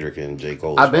Kendrick and J.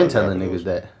 Cole. I've been telling niggas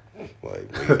that.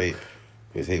 Like,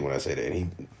 niggas hate when I say that.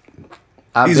 And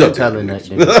I've been telling that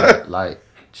nigga that. Like,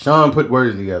 Sean put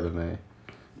words together, man.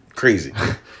 Crazy.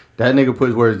 That nigga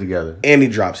puts words together. And he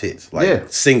drops hits.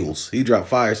 Like, singles. He dropped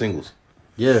fire singles.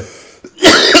 Yeah.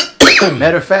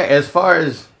 Matter of fact, as far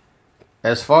as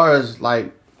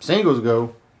like singles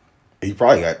go, he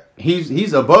probably got.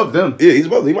 He's above them. Yeah, he's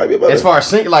above. He might be above. As far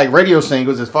as like radio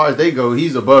singles, as far as they go,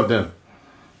 he's above them.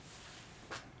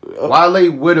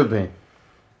 Wale would have been.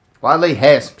 Wale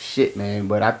had some shit, man,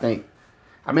 but I don't.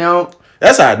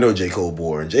 That's how I know J. Cole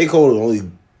boring. J. Cole is the only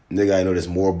nigga I know that's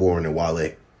more boring than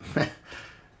Wale. I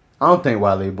don't think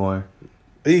Wale boring.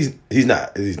 He's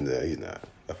not. He's not.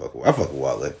 I fuck with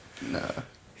Wale. Nah.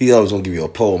 He always gonna give you a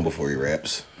poem before he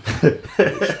raps.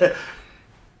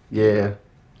 Yeah.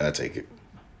 I take it.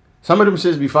 Some of them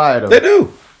shits be fire though. They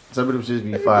do. Some of them shits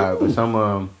be fire, but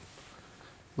some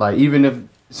like even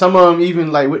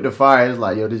like with the fire, it's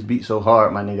like, yo, this beat so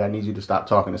hard, my nigga, I need you to stop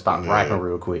talking and stop rapping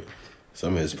real quick.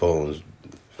 Some of his poems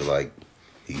feel like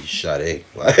he's shot A.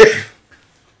 Like,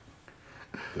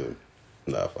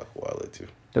 nah, fuck Wale too.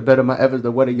 The better my efforts,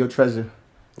 the wetter your treasure.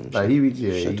 Like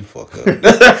shut the fuck up.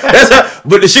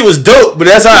 But the shit was dope. But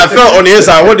that's how I felt on the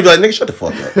inside. I wanted to be like, nigga, shut the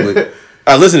fuck up. But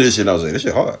I listened to this shit and I was like, this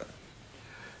shit hard.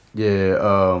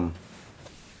 Yeah,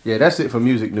 yeah, that's it for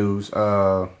music news.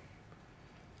 Dope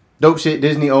shit.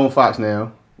 Disney own Fox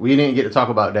now. We didn't get to talk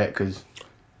about that because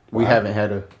we haven't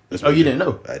had a. Oh, you didn't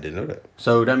know? I didn't know that.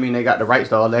 So that mean they got the rights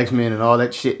to all the X-Men and all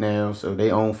that shit now. So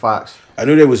they own Fox. I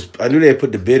knew they had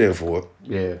put the bid in for it.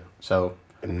 Yeah. So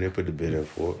I knew they put the bid in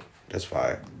for it. That's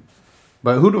fire.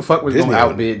 But who the fuck was going to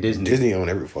outbid Disney? Disney owned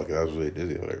every fucking. I was really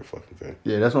Disney owned every fucking thing.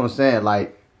 Yeah, that's what I'm saying.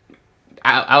 Like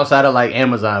outside of like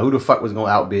Amazon, who the fuck was going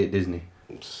to outbid Disney?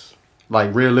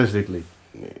 Like realistically.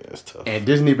 Yeah, that's tough. And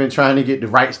Disney been trying to get the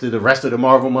rights to the rest of the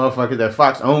Marvel motherfuckers that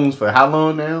Fox owns for how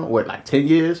long now? What, like 10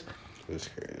 years? That's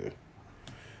crazy.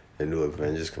 The new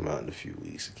Avengers come out in a few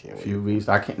weeks. I can't wait. Few weeks.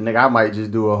 I might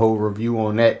just do a whole review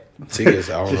on that. Tickets,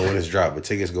 I don't know when it's dropped, but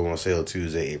tickets go on sale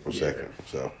Tuesday, April 2nd.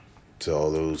 So to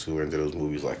all those who are into those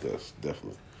movies like us,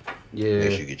 definitely. Yeah.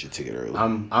 Make sure you get your ticket early.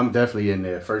 I'm definitely in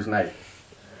there first night.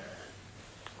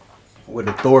 With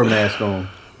the Thor mask on.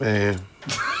 Man.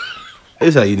 This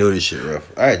is how you know this shit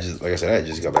rough. I just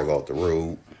got back off the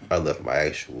road. I left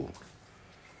my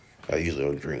I usually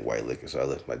don't drink white liquor, so I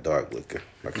left my dark liquor,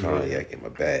 my cognac in my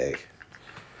bag.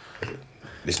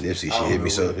 This Nipsey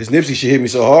shit hit me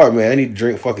so hard, man. I need to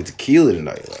drink fucking tequila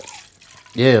tonight.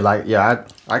 Like.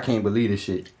 I can't believe this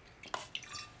shit.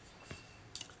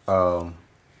 I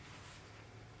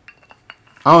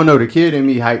don't know, the kid in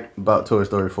me hyped about Toy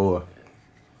Story 4.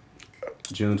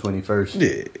 June 21st.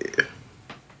 Yeah.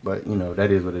 But, you know,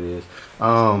 that is what it is.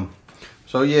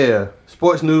 So, yeah.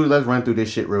 Sports news. Let's run through this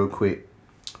shit real quick.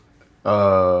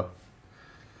 As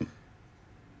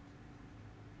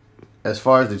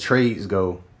far as the trades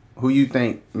go, who you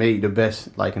think made the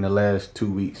best, like, in the last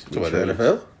 2 weeks? What, the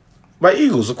NFL? My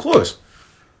Eagles, of course.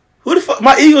 Who the fuck?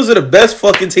 My Eagles are the best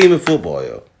fucking team in football,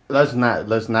 yo. Let's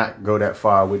not go that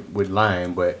far with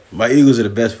lying, but my Eagles are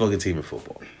the best fucking team in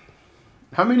football.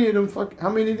 How many of them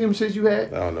shits you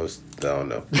had? I don't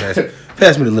know.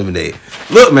 Pass me the lemonade.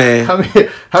 Look, man.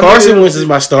 Carson Wentz is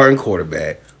my starting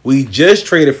quarterback. We just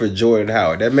traded for Jordan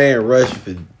Howard. That man rushed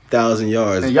for 1,000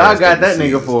 yards. And y'all got that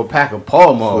nigga for a pack of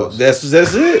Paul Malls. That's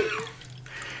it.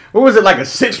 What was it, like a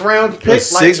 6th-round pick? A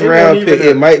 6th-round pick.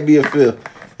 It might be a 5th.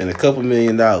 And a couple $1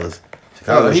 million.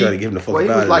 Chicago tried to give him the fuck out of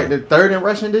there. He was like the 3rd in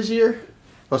rushing this year?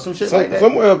 Or some shit like that?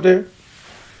 Somewhere up there.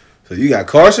 So you got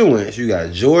Carson Wentz, you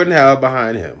got Jordan Howard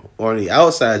behind him. On the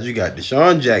outside, you got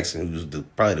Deshaun Jackson, who's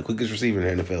probably the quickest receiver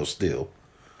in the NFL still.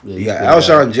 Yeah, you got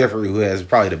Alshon Jeffrey, who has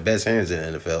probably the best hands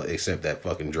in the NFL, except that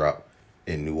fucking drop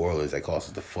in New Orleans that cost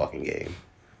us the fucking game.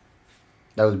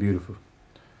 That was beautiful.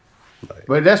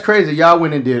 But that's crazy. Y'all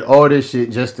went and did all this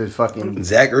shit just to fucking...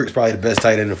 Zach Ertz probably the best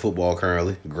tight end in football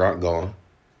currently. Gronk gone.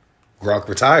 Gronk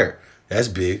retired. That's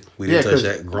big. We didn't touch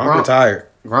that. Gronk retired.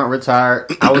 Gronk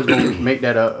retired. I was going to make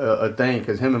that a thing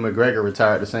because him and McGregor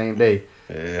retired the same day.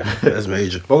 Yeah, that's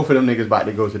major. Both of them niggas about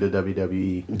to go to the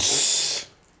WWE.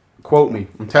 quote me.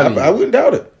 I'm telling you. I wouldn't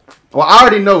doubt it. Well, I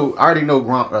already know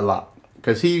Gronk a lot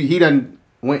because he done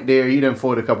went there. He done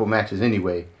fought a couple matches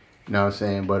anyway. You know what I'm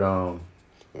saying? But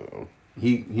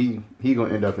he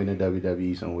gonna end up in the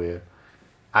WWE somewhere.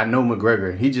 I know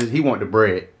McGregor. He want the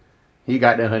bread. He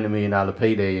got that $100 million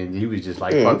payday, and he was just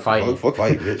like, fuck fighting. Fuck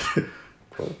fighting, bitch.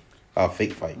 I'll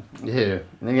fake fight. Yeah,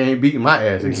 nigga ain't beating my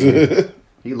ass again.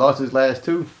 He lost his last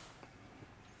 2.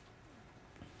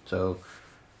 So,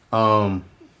 but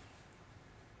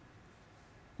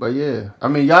yeah, I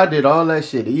mean, y'all did all that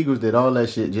shit. The Eagles did all that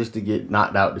shit just to get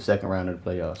knocked out the second round of the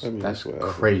playoffs. I mean, that's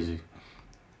crazy.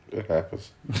 It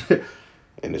happens.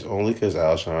 And it's only because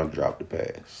Alshon dropped the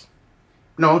pass.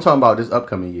 No, I'm talking about this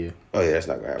upcoming year. Oh, yeah, that's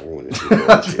not going to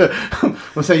happen.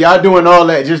 I'm saying y'all doing all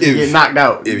that just to get knocked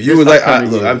out. If you were like,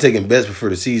 look, I'm taking bets before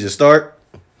the season start.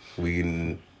 We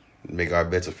can make our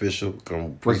bets official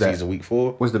come preseason week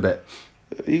 4. What's the bet?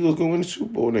 The Eagles going to win the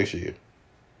Super Bowl next year.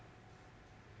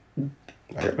 I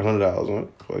got $100 on it.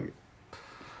 Fuck it.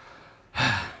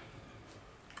 I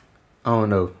don't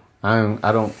know.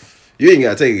 I don't. You ain't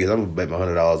got to take it because I'm going to bet my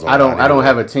 $100 on it. I don't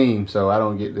have a team, so I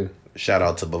don't get to. Shout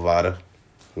out to Bovada.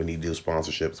 When he do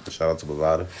sponsorships, but shout out to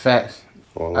Bovada. Facts.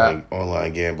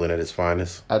 Online gambling at its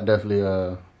finest. I definitely,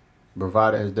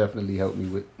 Bovada has definitely helped me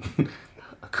with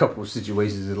a couple of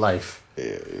situations in life.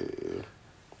 Yeah.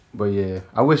 But yeah,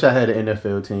 I wish I had an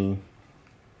NFL team,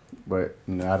 but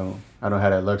you know, I don't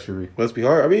have that luxury. Must be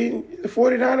hard. I mean, the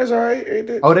 49ers, all right, ain't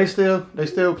they? Oh, they still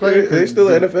play. Yeah, they still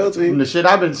an NFL team. From the shit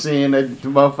I've been seeing, that the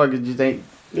motherfuckers just ain't.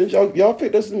 Didn't y'all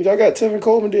picked us? Y'all got Tevin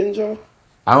Coleman, didn't y'all?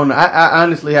 I don't know. I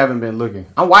honestly haven't been looking.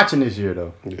 I'm watching this year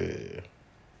though. Yeah.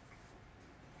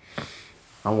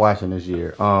 I'm watching this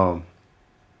year. Lonzo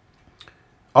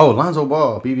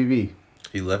Ball, BBB.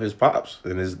 He left his pops,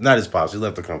 and not his pops. He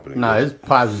left the company. Nah, his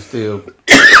pops is still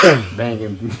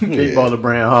banging big baller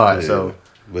brand hard. Yeah. So,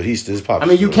 but his pops. I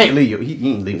mean, you can't leave.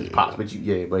 He ain't leave his pops, but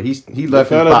he left his pops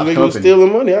company. Was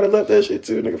stealing money. I'd have left that shit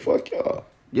too, nigga. Fuck y'all.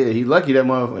 Yeah, he lucky that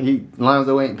motherfucker.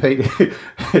 Lonzo ain't paid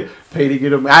to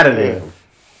get him out of there. Yeah.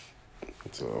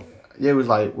 So yeah, it was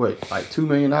like what, like $2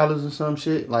 million or some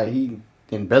shit. Like he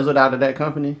embezzled out of that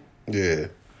company. Yeah,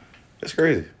 that's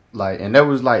crazy. Like, and that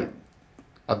was like,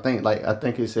 I think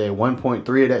it said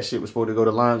 1.3 of that shit was supposed to go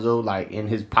to Lonzo, like in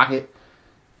his pocket.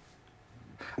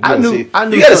 I knew. You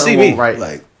gotta see me. Right.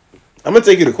 Like, I'm gonna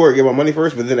take you to court, get my money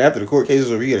first, but then after the court case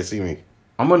is over, you gotta see me.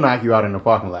 I'm gonna knock you out in the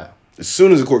parking lot as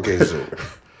soon as the court case is over.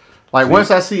 Like,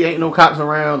 once I see ain't no cops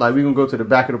around, like, we gonna go to the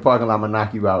back of the parking lot, I'm gonna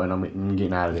knock you out, and I'm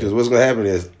getting out of there. Because what's gonna happen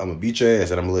is, I'm gonna beat your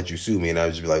ass, and I'm gonna let you sue me, and I'll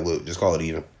just be like, look, just call it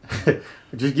even.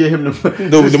 Just give him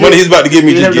the money he's about to give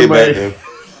me, just get back to him.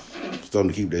 Just tell him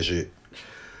to keep that shit.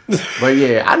 But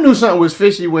yeah, I knew something was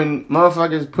fishy when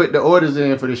motherfuckers put the orders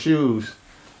in for the shoes,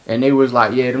 and they was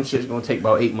like, yeah, them shit's gonna take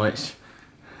about 8 months.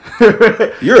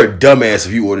 You're a dumbass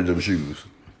if you ordered them shoes.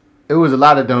 It was a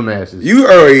lot of dumbasses. You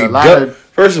are a dumb.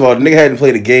 First of all, the nigga hadn't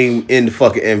played a game in the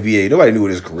fucking NBA. Nobody knew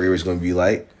what his career was going to be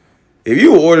like. If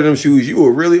you ordered them shoes, you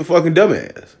were really a fucking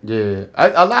dumbass. Yeah.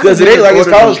 A lot because it ain't like his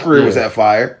college career was that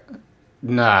fire.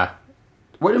 Nah.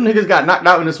 What, them niggas got knocked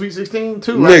out in the Sweet 16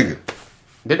 too, right? Nigga.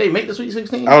 Did they make the Sweet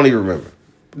 16? I don't even remember.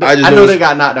 I know they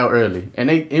got knocked out early. And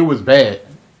it was bad.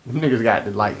 Them niggas got,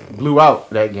 like, blew out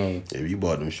that game. If you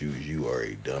bought them shoes, you are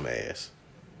a dumbass.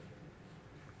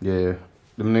 Yeah.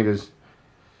 Them niggas,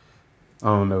 I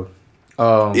don't know.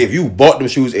 If you bought them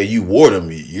shoes and you wore them,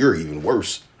 you're even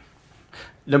worse.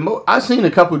 I seen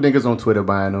a couple niggas on Twitter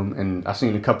buying them, and I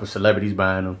seen a couple celebrities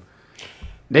buying them.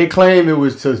 They claim it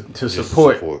was to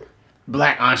support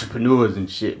black entrepreneurs and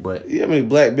shit, but you know how many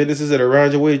black businesses that are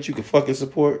around your way that you can fucking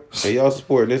support? And y'all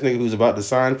supporting this nigga who's about to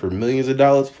sign for millions of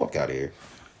dollars? Fuck out of here.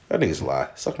 That nigga's lie.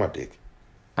 Suck my dick.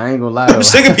 I ain't gonna lie though. I'm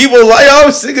sick of people lying.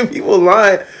 I'm sick of people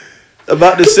lying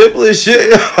about the simplest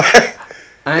shit.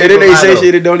 And then they say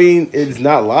shit that don't even, it's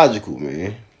not logical,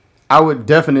 man. I would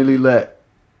definitely let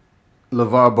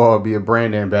LeVar Ball be a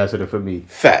brand ambassador for me.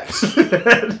 Facts.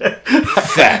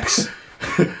 Facts.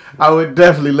 I would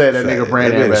definitely let that nigga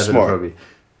brand ambassador for me.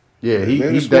 Yeah,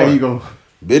 he's gonna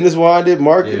business minded,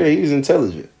 marketing, yeah. He's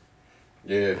intelligent.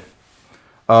 Yeah.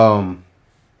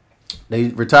 They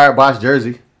retired Bosh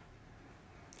jersey.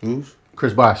 Who's?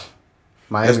 Chris Bosh.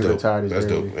 Miami retired his jersey.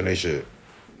 That's dope, and they should.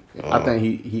 I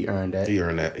think he earned that. He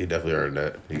earned that. He definitely earned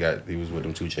that. He was with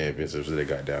them 2 championships that they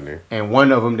got down there. And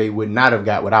one of them they would not have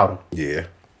got without him. Yeah,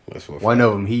 that's for a fact. One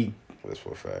of them That's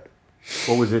for a fact.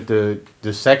 What was it?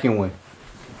 The second one,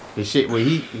 the shit where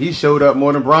he showed up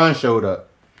more than Bron showed up.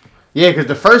 Yeah, because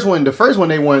the first one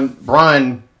they won,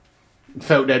 Bron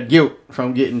felt that guilt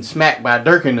from getting smacked by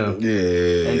Dirk and them.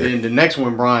 Yeah. And then the next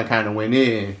one, Bron kind of went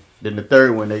in. Then the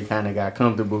third one, they kind of got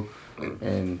comfortable.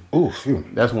 And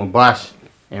that's when Bosch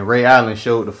and Ray Allen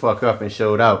showed the fuck up and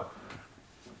showed out.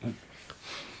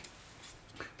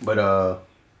 But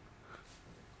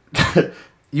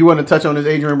you want to touch on this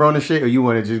Adrian Broner shit, or you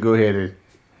want to just go ahead and?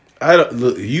 I don't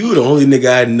look. You the only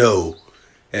nigga I know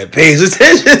that pays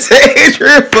attention to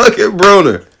Adrian fucking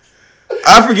Broner.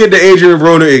 I forget that Adrian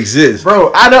Broner exists,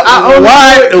 bro.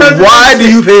 Why do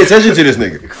you pay attention to this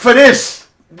nigga? For this,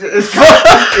 it's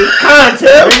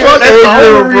content.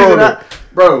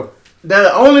 Bro,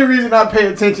 the only reason I pay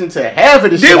attention to half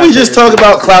of the shit. Didn't we just talk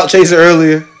about clout chasing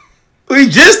earlier? We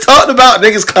just talked about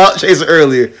niggas clout chasing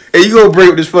earlier, and you gonna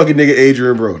bring up this fucking nigga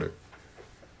Adrian Broner.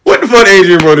 What the fuck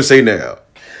Adrian Broner say now?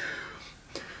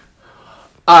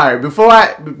 All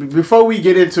right, before we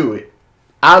get into it,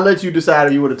 I'll let you decide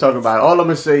if you want to talk about it. All I'm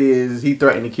gonna say is he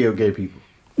threatened to kill gay people.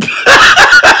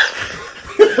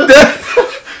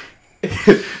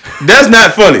 That's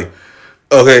not funny.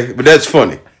 Okay, but that's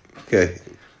funny. Okay.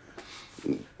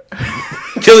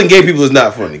 Killing gay people is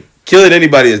not funny. Killing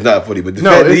anybody is not funny. But the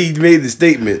fact that he made the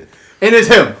statement. And it's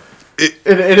him. It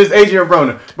is Adrian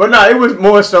Broner. But no, it was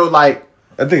more so like.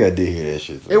 I think I did hear that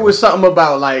shit. It was something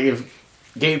about like if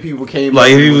gay people came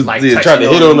like he was like trying to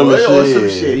hit on them or some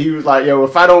shit. He was like, yo,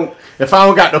 if I don't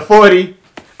got the 40,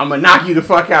 I'm gonna knock you the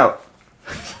fuck out.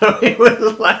 So it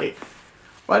was like,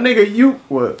 my nigga, you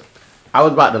what? I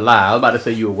was about to lie. I was about to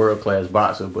say you a world class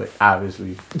boxer, but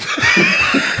obviously.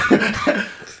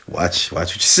 Watch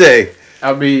what you say.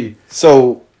 I mean,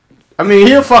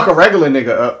 he'll fuck a regular nigga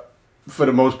up for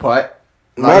the most part.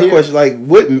 My question, like,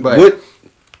 what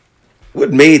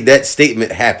made that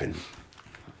statement happen?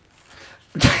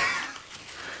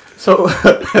 So,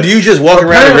 do you just walk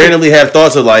around and randomly have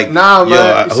thoughts of like, nah,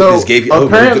 man. I hope this gay people.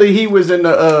 Apparently, he was in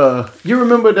the. You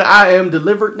remember the I Am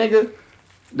Delivered nigga?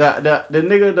 The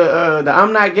nigga the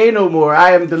I'm not gay no more.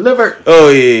 I am delivered. Oh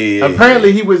yeah.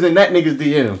 Apparently, he was in that nigga's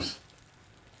DMs.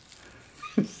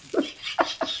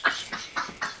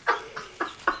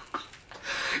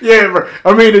 Yeah, bro.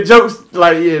 I mean, the jokes,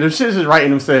 like, yeah, the shit's just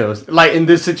writing themselves. Like, in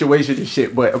this situation and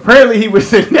shit. But apparently he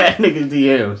was in that nigga's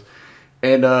DMs.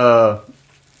 And,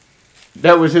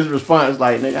 that was his response.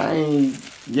 Like, nigga, I ain't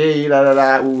gay,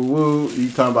 da-da-da, woo-woo. He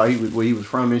talking about where he was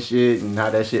from and shit. And how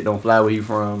that shit don't fly where he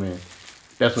from. And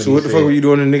that's what So what the fuck were you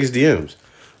doing in niggas' DMs?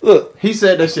 Look. He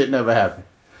said that shit never happened.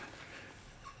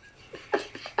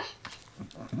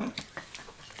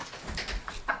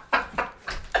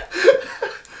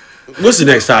 What's the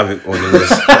next topic on the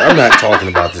list? I'm not talking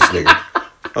about this nigga. I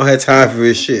don't have time for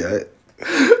his shit.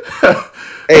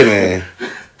 Hey, man.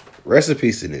 Rest in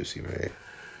peace to Nipsey, man.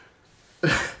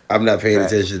 I'm not paying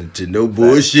attention to no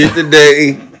bullshit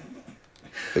today.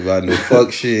 About no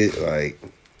fuck shit. Like.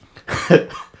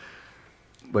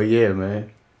 But yeah, man.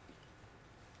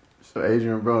 So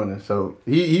Adrian Broner. So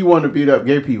he want to beat up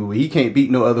gay people, but he can't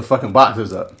beat no other fucking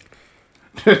boxers up.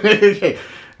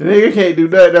 The nigga can't do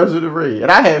nothing else in the ring.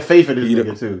 And I had faith in this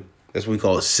nigga, too. That's what we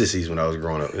call sissies when I was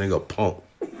growing up. Nigga punk.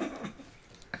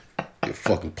 You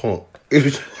fucking punk.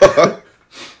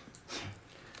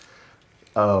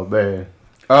 Oh, man.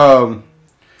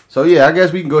 So, yeah, I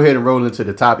guess we can go ahead and roll into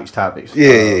the topics.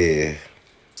 Yeah.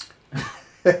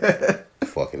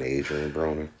 Fucking Adrian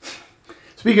Broner.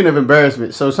 Speaking of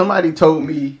embarrassment, so somebody told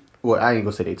me, well, I ain't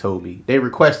gonna say they told me. They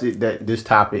requested that this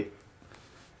topic,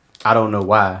 I don't know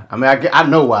why. I mean, I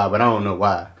know why, but I don't know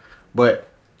why. But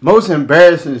most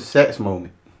embarrassing sex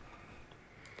moment.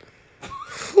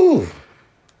 Whew.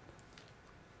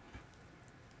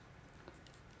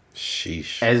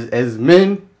 Sheesh. As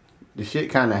men, the shit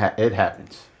kind of it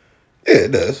happens. Yeah,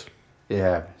 it does. It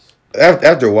happens.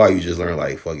 After a while, you just learn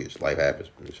like, fuck it, life happens.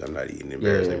 I'm not eating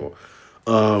embarrassed anymore.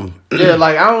 Yeah,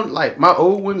 like I don't like my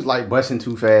old ones like busting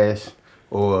too fast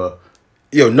or.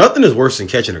 Yo, nothing is worse than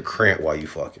catching a cramp while you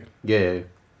fucking. Yeah.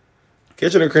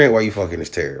 Catching a cramp while you fucking is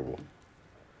terrible.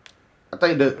 I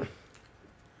think the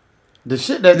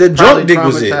shit that the drunk dick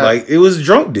was it. Like, it was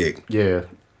drunk dick. Yeah.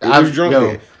 It was drunk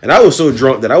dick. And I was so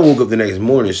drunk that I woke up the next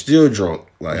morning still drunk.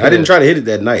 Like, I didn't try to hit it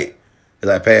that night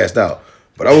because I passed out.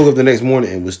 But I woke up the next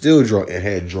morning and was still drunk and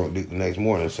had drunk dick the next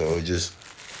morning. So it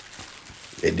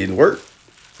didn't work.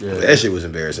 Yeah. That shit was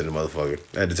embarrassing, the motherfucker.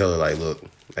 I had to tell her, like, look,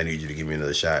 I need you to give me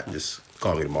another shot. Just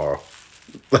call me tomorrow.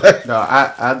 No,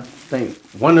 I think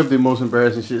one of the most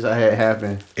embarrassing shits I had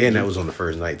happen. And that was on the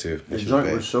first night, too. The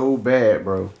joint was so bad,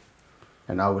 bro.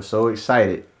 And I was so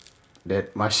excited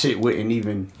that my shit wouldn't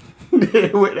even...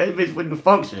 that bitch wouldn't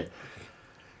function.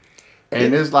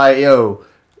 And it's like, yo...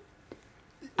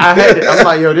 I'm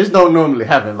like, yo, this don't normally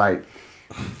happen. Like...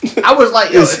 I was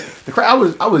like, yo...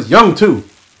 I was young, too.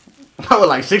 I was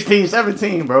like 16,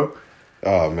 17, bro.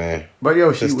 Oh, man. But,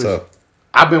 yo, That's tough.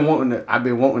 I've been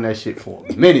wanting that shit for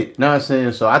a minute. Know what I'm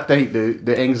saying? So I think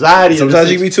the anxiety. Sometimes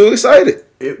you can be too excited.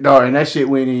 And that shit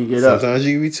wouldn't even get up. Sometimes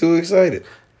you can be too excited.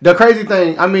 The crazy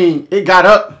thing, I mean, it got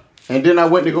up, and then I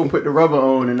went to go put the rubber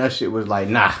on, and that shit was like,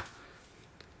 nah.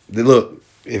 Look,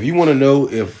 if you want to know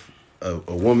if a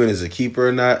woman is a keeper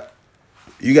or not,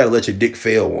 you got to let your dick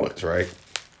fail once, right?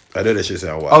 I know that shit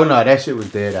sound wild. Oh, no, that shit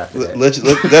was dead after that. That's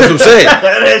what I'm saying.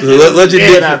 let your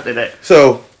dick after that.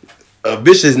 So, a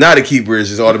bitch that's not a keeper is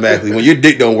just automatically, when your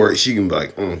dick don't work, she can be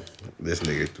like, this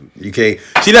nigga, you can't.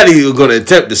 She not even going to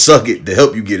attempt to suck it to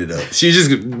help you get it up. She just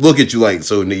look at you like,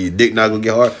 so nigga, your dick not going to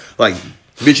get hard? Like,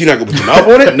 bitch, you not going to put your mouth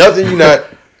on it? Nothing, you not.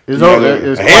 It's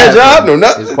a hand job? No,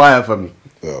 nothing. It's quiet for me.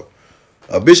 Well,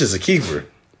 a bitch is a keeper.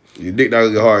 Your dick not going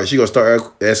to get hard. She going to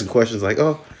start asking questions like,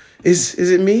 oh, is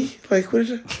it me? Like, what's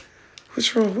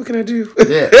wrong? What can I do?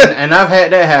 Yeah, and I've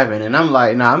had that happen, and I'm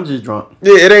like, nah, I'm just drunk.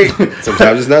 Yeah, it ain't.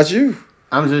 Sometimes it's not you.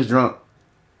 I'm just drunk.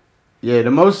 Yeah,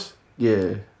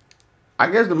 I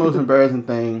guess the most embarrassing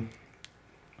thing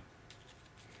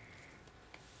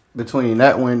between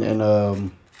that one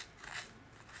and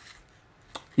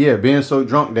being so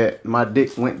drunk that my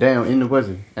dick went down in the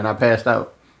pussy and I passed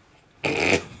out.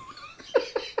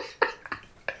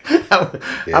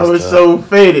 I was so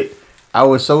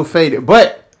faded.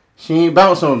 But she ain't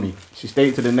bounce on me. She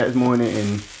stayed to the next morning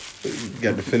and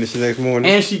got to finish the next morning.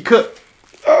 And she cooked.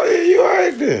 Oh yeah, you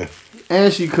alright then.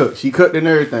 And she cooked. She cooked and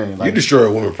everything. Like, you destroy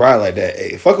a woman pride like that.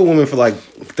 Hey, fuck a woman for like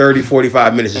 30,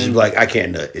 45 minutes and she be like, I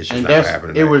can't nut. It's just not gonna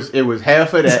happen tonight. It was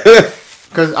half of that.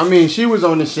 Cause I mean, she was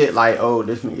on the shit like, oh,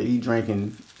 this nigga, he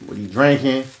drinking what he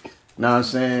drinking. Know what I'm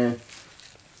saying?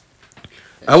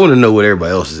 I want to know what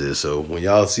everybody else's is. So when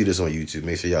y'all see this on YouTube,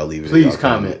 make sure y'all leave it. Please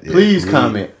comment. Please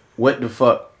comment. What the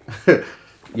fuck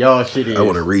y'all shit is. I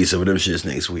want to read some of them shits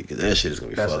next week because that shit is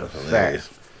gonna be fucking hilarious.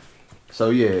 So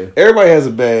yeah, everybody has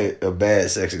a bad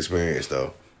sex experience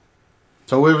though.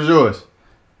 So what was yours?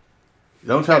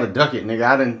 Don't try to duck it, nigga.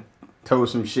 I done told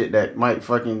some shit that might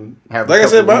fucking have. Like I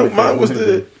said, mine was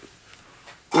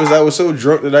I was so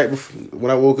drunk the night before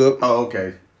when I woke up. Oh,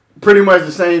 okay. Pretty much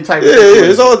the same type. Yeah,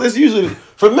 it's usually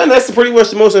for men. That's pretty much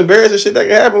the most embarrassing shit that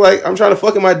can happen. Like I'm trying to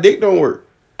fuck and my dick don't work.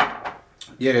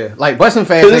 Yeah, like busting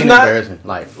fast ain't embarrassing.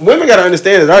 Like women gotta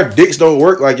understand that our dicks don't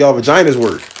work like y'all vaginas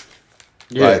work.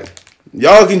 Yeah. Like,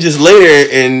 y'all can just lay there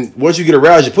and once you get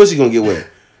aroused, your pussy gonna get wet.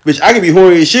 Bitch, I can be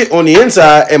horny as shit on the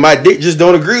inside and my dick just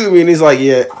don't agree with me and it's like,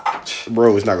 yeah,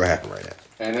 bro, it's not gonna happen right now.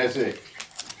 And that's it.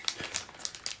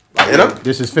 And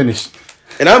this is finished.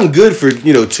 And I'm good for,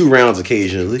 2 rounds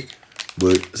occasionally.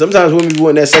 But sometimes women be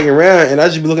wanting that second round and I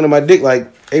just be looking at my dick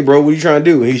like, hey bro, what are you trying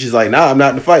to do? And he's just like, nah, I'm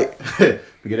not in the fight. You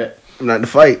get that? I'm not in the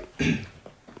fight.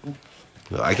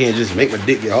 No, I can't just make my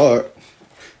dick get hard.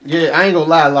 Yeah, I ain't gonna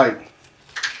lie, like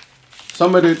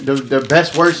some of the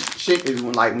best worst shit is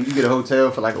when you get a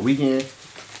hotel for like a weekend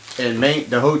and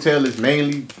the hotel is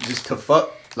mainly just to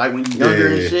fuck, like when you younger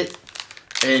and shit.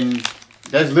 And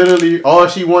that's literally all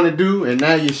she wanna do and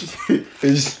now you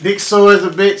dick sore as a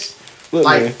bitch. Look,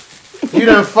 like man. You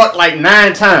done fucked like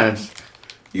 9 times.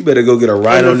 You better go get a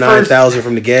Rhino 9000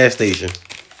 from the gas station.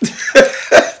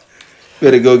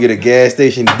 Better go get a gas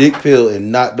station dick pill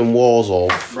and knock them walls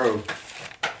off. Bro.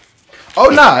 Oh,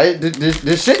 nah.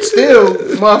 The shit still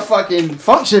motherfucking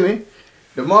functioning.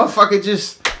 The motherfucker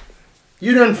just...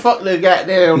 You done fucked the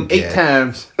goddamn 8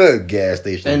 times. Gas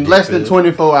station in less than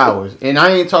 24 hours. And I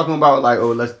ain't talking about like,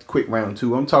 oh, let's quick round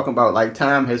 2. I'm talking about like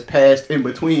time has passed in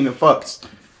between the fucks.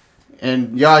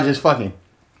 And y'all just fucking.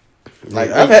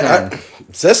 Like I've had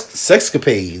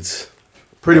sexcapades.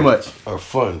 Pretty much. Are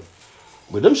fun.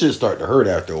 But them shit start to hurt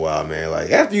after a while, man. Like,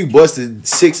 after you busted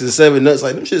 6 or 7 nuts,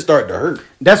 like, them shit start to hurt.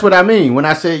 That's what I mean when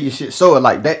I say your shit sore.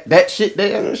 Like, that shit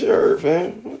there. That shit hurt,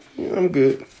 man. I'm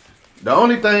good. The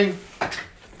only thing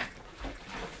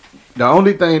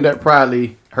that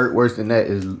probably hurt worse than that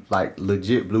is, like,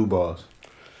 legit blue balls.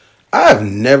 I've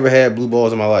never had blue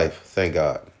balls in my life. Thank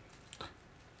God.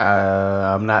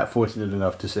 I'm not fortunate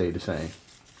enough to say the same.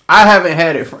 I haven't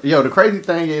had it. The crazy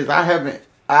thing is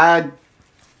I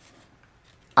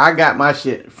got my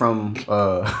shit from,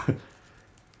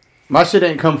 my shit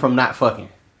ain't come from not fucking.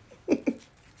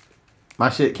 My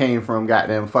shit came from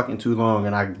goddamn fucking too long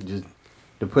and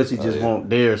the pussy just won't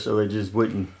dare, so it just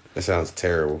wouldn't. That sounds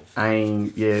terrible.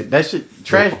 That shit,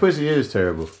 trash pussy is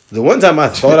terrible. The one time I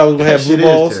thought I was going to have blue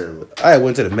balls, I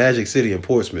went to the Magic City in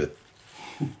Portsmouth.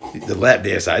 The lap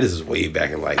dance side, this is way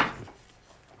back in like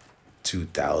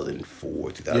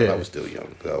 2004, 2000. I was still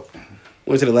young, so.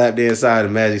 Went to the lap dance side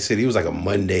of Magic City. It was like a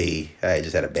Monday. I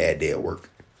just had a bad day at work.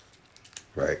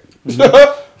 Right. And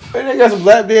they got some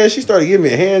lap dance. She started giving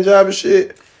me a hand job and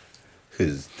shit.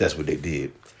 Because that's what they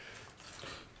did.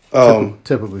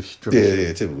 Typical stripper shit.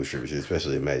 Yeah, typical stripper shit,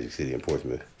 especially in Magic City and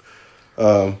Portsmouth.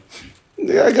 I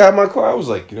got in my car. I was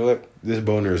like, you know what? This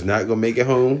boner is not gonna make it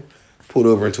home. Pulled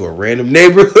over into a random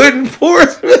neighborhood in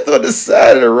Portsmouth on the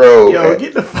side of the road. Yo,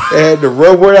 get the fuck. I had the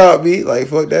rubber out me. Like,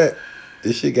 fuck that.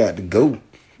 This shit got to go.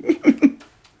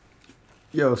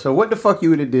 Yo, so what the fuck you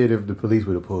would have did if the police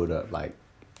would have pulled up? Like,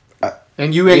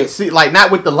 and you ain't see, like,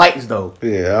 not with the lights though.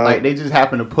 Yeah, like they just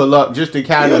happen to pull up just to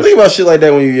kind of. of think about shit like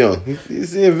that when you're young.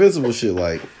 It's the invincible shit.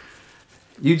 Like,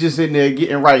 you just sitting there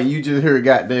getting right, and you just hear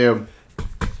goddamn.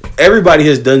 Everybody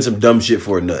has done some dumb shit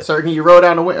for a nut. Sir, can you roll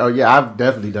down the window? Oh yeah, I've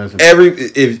definitely done some.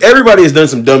 If everybody has done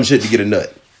some dumb shit to get a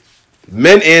nut,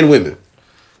 men and women.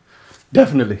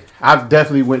 Definitely, I've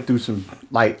definitely went through some,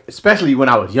 like, especially when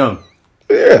I was young.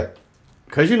 Yeah,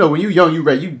 cause you know when you young, you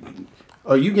ready.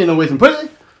 You getting away some pussy?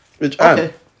 Bitch,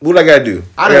 okay. What I gotta do?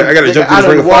 I gotta jump through the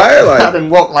ring of fire. Like, I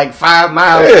done walked like 5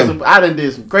 miles. I done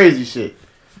did some crazy shit.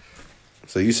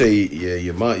 So you say, yeah,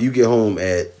 your mom, you get home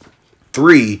at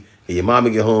 3, and your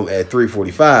mama get home at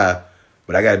 3:45,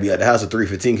 but I gotta be at the house at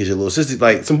 3:15 because your little sister,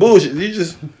 like, some bullshit. You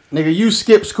just nigga, you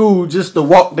skip school just to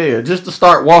walk there, just to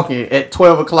start walking at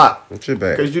 12 o'clock. What's your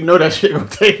back? Because you know that shit gonna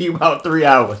take you about 3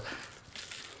 hours.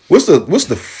 What's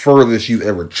the furthest you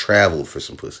ever traveled for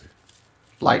some pussy?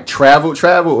 Like travel,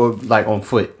 or like on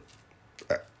foot?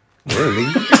 This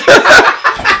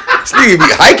nigga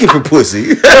be hiking for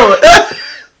pussy. Yo,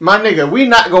 my nigga, we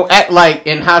not gonna act like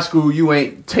in high school you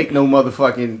ain't take no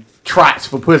motherfucking trots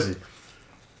for pussy.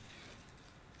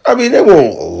 I mean, they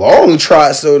weren't long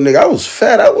trots, though, nigga. I was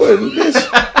fat. I wasn't,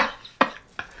 bitch.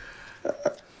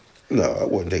 No, I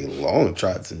wasn't taking long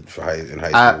trots in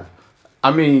high school. I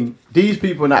mean, these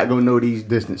people not gonna know these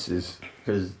distances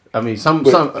because I mean,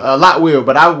 a lot will,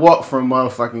 but I walked from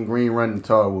motherfucking Green Run to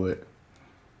Tarwood.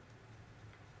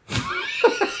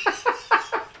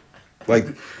 Like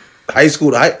high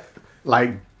school to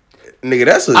like, nigga,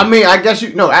 that's a. I mean, I guess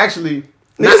actually,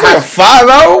 that's like a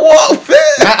 5-hour walk, man.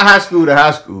 Not high school to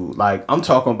high school. Like, I'm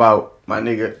talking about my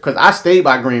nigga, because I stayed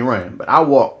by Green Run, but I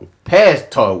walked past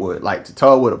Tarwood, like to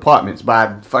Tarwood Apartments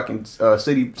by fucking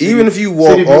city. Even if you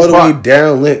walk all the way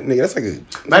down, nigga, that's like a.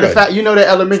 Matter of fact, you know that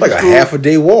elementary school. Like a half a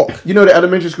day walk. You know the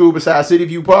elementary school beside City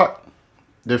View Park,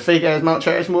 the fake ass Mount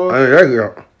Trashmore. I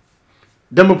mean,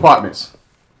 them apartments.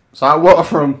 So I walked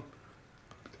from,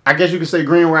 I guess you could say,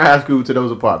 Green Run High School to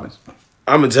those apartments.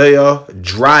 I'm gonna tell y'all,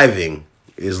 driving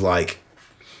is like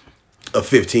a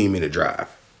 15-minute drive.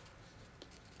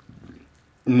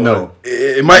 No,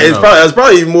 it might. It's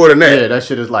probably even more than that. Yeah, that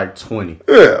shit is like 20.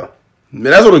 Yeah,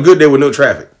 man, that's on a good day with no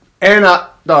traffic. And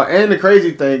and the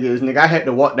crazy thing is, nigga, I had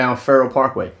to walk down Farrell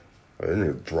Parkway. That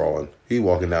nigga drawing. He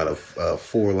walking down a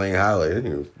 4-lane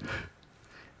highway.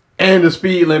 And the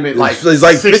speed limit it's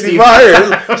like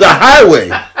 65. It's a highway.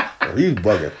 Oh, he's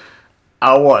bugging.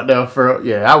 I walked down Farrell.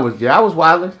 I was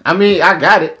wilding. I mean, I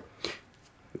got it.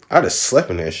 I just slept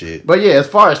in that shit. But yeah, as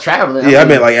far as traveling, I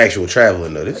meant like actual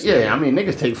traveling though. I mean,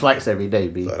 niggas take flights every day,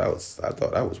 B. I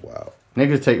thought that was wild.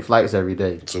 Niggas take flights every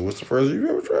day. So what's the furthest you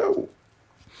ever traveled?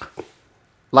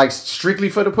 Like strictly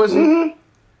for the pussy? Mm-hmm.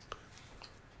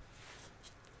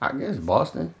 I guess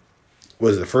Boston.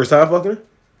 Was it the first time fucking her?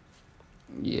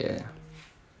 Yeah.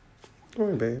 All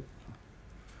right, babe.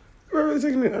 I don't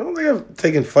think I've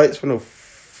taken flights for no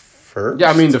first. Yeah,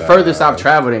 I mean the furthest I've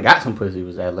traveled and got some pussy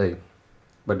was LA.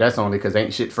 But that's only because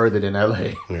ain't shit further than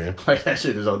LA. Yeah. Like, that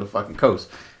shit is on the fucking coast.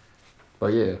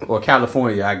 But yeah. Or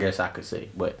California, I guess I could say.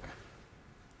 But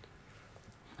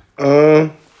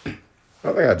I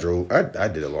think I drove. I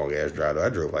did a long ass drive though. I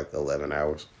drove like 11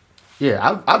 hours.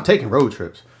 Yeah, I've taken road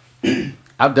trips.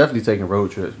 I've definitely taken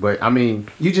road trips. But I mean,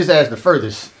 you just asked the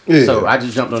furthest. Yeah. So I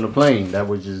just jumped on the plane. That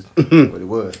was just what it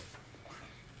was.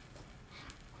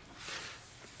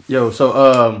 Yo,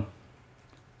 so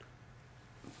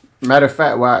matter of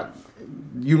fact, why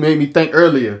you made me think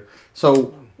earlier.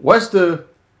 So what's the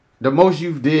most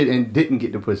you did and didn't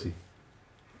get the pussy?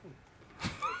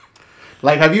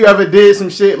 Like, have you ever did some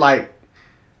shit like,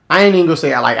 I ain't even gonna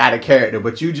say I like out of character,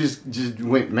 but you just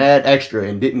went mad extra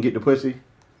and didn't get the pussy?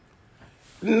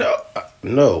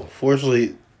 No.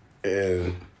 Fortunately,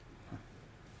 and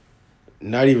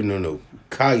not even no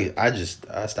cocky. I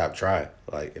stopped trying.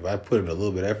 Like, if I put in a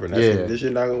little bit of effort and I said this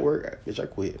shit not gonna work, I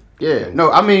quit. Yeah.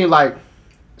 No, I mean, like,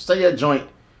 say a joint,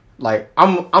 like,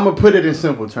 I'm gonna put it in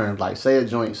simple terms. Like, say a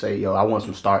joint, say, yo, I want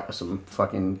some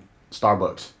fucking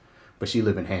Starbucks, but she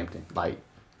live in Hampton, like.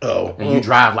 Oh. And you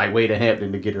drive like way to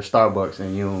Hampton to get her Starbucks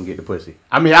and you don't get the pussy.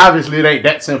 I mean, obviously it ain't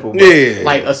that simple. But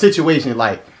like a situation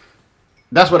like,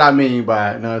 that's what I mean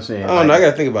by, you know what I'm saying? I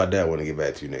gotta think about that when I get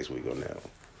back to you next week on that one.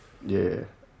 Yeah.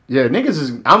 Yeah, niggas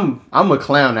is, I'm a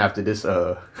clown after this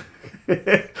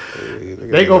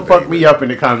They gonna fuck me up in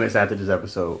the comments after this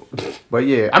episode. But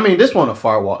yeah, I mean, this wasn't a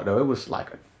far walk though. It was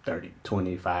like a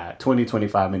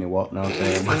 25 minute walk. Know what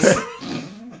I'm saying?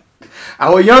 I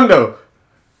was young though.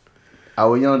 I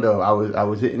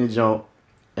was hitting the jump,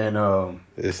 and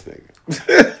this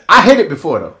nigga. I hit it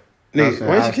before though. Nigga,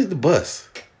 why didn't you get the bus?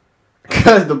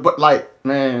 Cause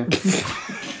man. This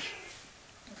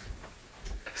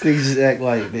nigga just act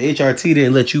like the HRT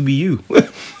didn't let you be you.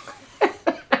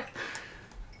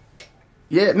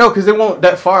 Yeah, no, cause it won't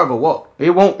that far of a walk. It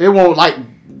won't like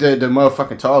the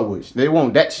motherfucking Tallwoods. They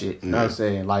won't that shit. You know what I'm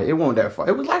saying? Like it won't that far.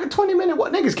 It was like a 20-minute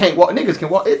walk. Niggas can't walk. Niggas can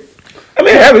walk. I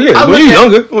mean,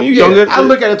 when you younger. I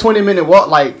look at a 20-minute walk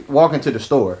like walking to the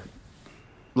store.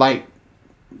 Like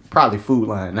probably Food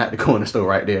Line, not the corner store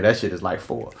right there. That shit is like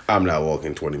 4. I'm not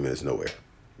walking 20 minutes nowhere.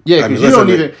 Yeah, because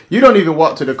you don't even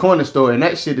walk to the corner store, and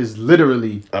that shit is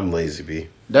literally. I'm lazy, B.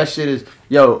 That shit is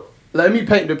Let me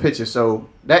paint the picture. So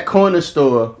that corner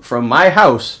store from my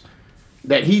house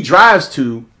that he drives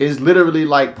to is literally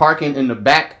like parking in the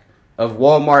back of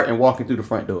Walmart and walking through the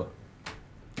front door.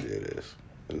 Yeah, it is.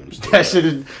 That shit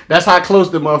is. That's how close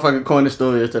the motherfucking corner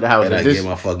store is to the house. And I get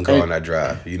my fucking car and I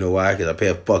drive. You know why? Because I pay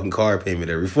a fucking car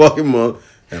payment every fucking month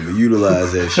and we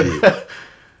utilize that shit.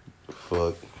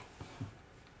 Fuck.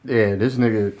 Yeah, this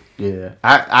nigga. Yeah,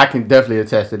 I can definitely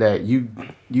attest to that. You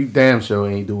damn sure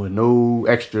ain't doing no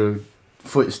extra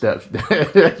footsteps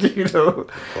that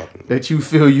you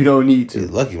feel you don't need to.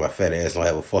 Dude, lucky my fat ass don't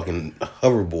have a fucking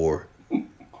hoverboard.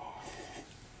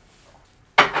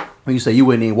 When you say you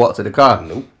wouldn't even walk to the car?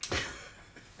 Nope.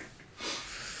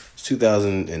 It's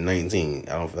 2019.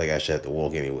 I don't feel like I should have to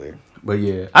walk anywhere. But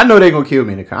yeah, I know they gonna kill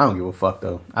me in the car. I don't give a fuck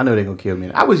though. I know they gonna kill me.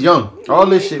 I was young. All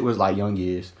this shit was like young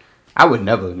years. I would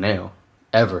never now,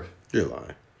 ever. You're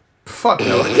lying. Fuck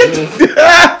no.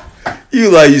 You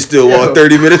like you still walk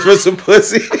 30 minutes for some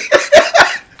pussy?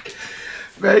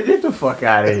 Man, get the fuck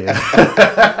out of here.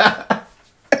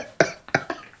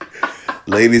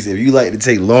 Ladies, if you like to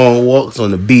take long walks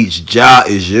on the beach, Ja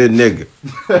is your nigga.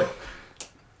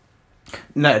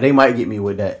 Nah, they might get me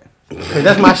with that. Cause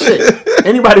that's my shit.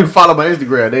 Anybody who follow my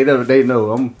Instagram, they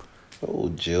know I'm. Oh,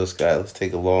 Jill Scott, let's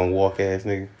take a long walk, ass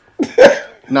nigga.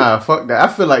 Nah, fuck that. I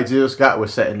feel like Jill Scott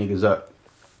was setting niggas up.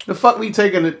 The fuck we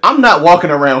taking it? I'm not walking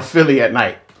around Philly at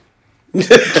night.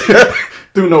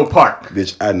 Through no park.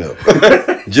 Bitch, I know.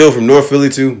 Jill from North Philly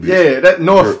too? Bitch. Yeah, that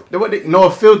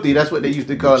North Filthy, that's what they used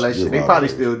to call that shit. They probably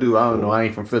still do. I don't know. I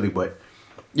ain't from Philly, but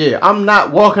yeah, I'm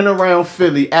not walking around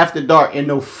Philly after dark in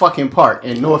no fucking park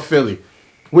in North Philly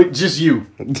with just you.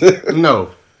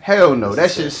 No. Hell no. That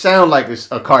shit sound like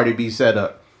a Cardi B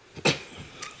setup.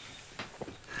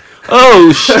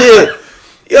 Oh shit.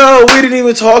 Yo, we didn't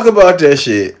even talk about that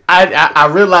shit. I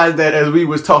realized that as we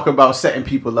was talking about setting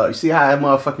people up. You see how I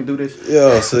motherfucking do this?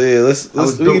 Yo, so yeah, we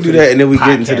can do that and then we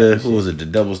get into the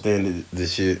double standard,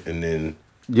 this shit, and then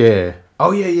yeah.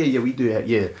 Oh yeah, we do that,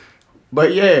 yeah.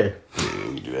 But yeah. Yeah,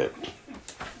 we do that.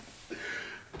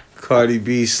 Cardi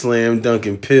B slam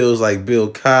dunking pills like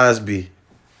Bill Cosby.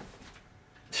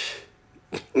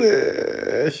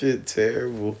 That shit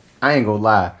terrible. I ain't gonna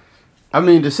lie. I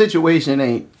mean, the situation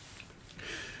ain't.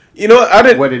 You know what? I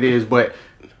didn't. What it is, but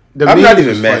I'm not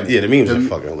even mad. Yeah, the memes are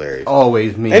fucking hilarious.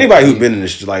 Always memes. Anybody who's been in the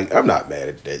street, like, I'm not mad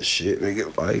at that shit,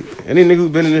 nigga. Like, any nigga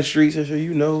who's been in the streets, I'm sure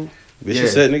you know, bitches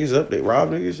set niggas up, they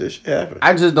rob niggas, that shit happen.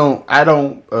 I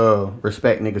don't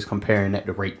respect niggas comparing that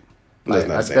to rape. Like,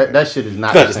 that shit is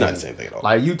not. It's not the same thing at all.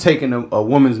 Like, you taking a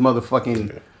woman's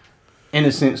motherfucking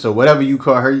innocence or whatever you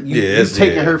call her. You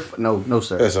taking her. No,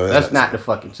 sir. That's not the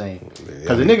fucking same.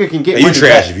 Because a nigga can get. You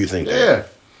trash if you think that. Yeah.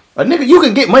 A nigga, you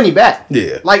can get money back.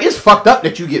 Yeah. Like, it's fucked up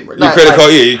that you get... Your credit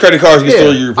card, your credit cards get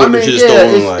stolen, your report shit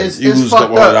stolen, like, you lose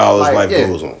 $100, life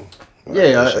goes on. Like,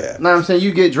 know what I'm saying?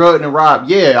 You get drugged and robbed.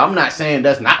 Yeah, I'm not saying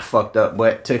that's not fucked up,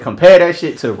 but to compare that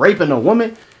shit to raping a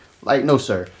woman, like, no,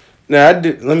 sir. Now,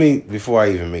 before I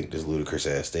even make this ludicrous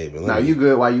ass statement... you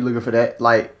good while you looking for that?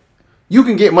 Like, you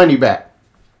can get money back.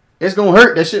 It's gonna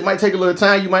hurt. That shit might take a little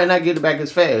time. You might not get it back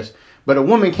as fast. But a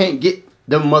woman can't get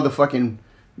them motherfucking...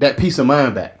 that peace of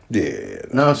mind back. Yeah. You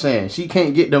know what I'm saying? She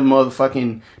can't get the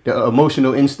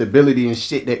emotional instability and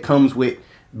shit that comes with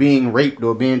being raped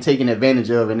or being taken advantage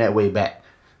of in that way back.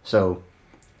 So,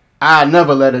 I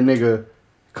never let a nigga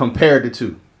compare the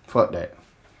two. Fuck that.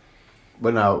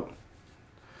 But now.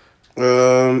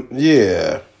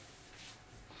 Yeah.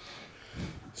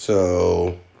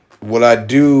 So, what I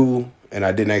do, and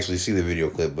I didn't actually see the video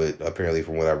clip, but apparently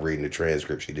from what I'm reading the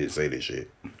transcript, she did say this shit.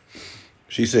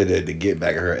 She said that to get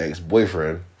back at her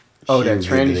ex-boyfriend. Oh, that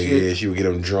tranny shit? Yeah, she would get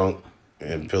him drunk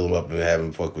and pill him up and have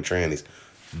him fuck with trannies.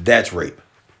 That's rape.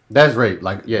 That's rape.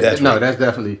 Like, yeah. That's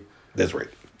definitely... That's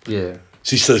rape. Yeah.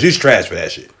 She's trash for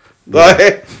that shit.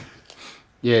 Like,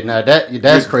 yeah, nah,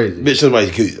 that's crazy. Bitch,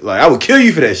 somebody kill you. Like, I would kill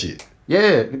you for that shit.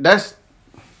 Yeah, that's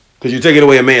because you're taking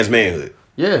away a man's manhood.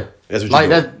 Yeah, that's what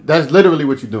you're doing. That's literally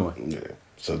what you're doing. Yeah,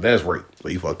 so that's rape. So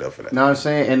you fucked up for that. Know what I'm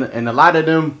saying? And a lot of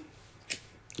them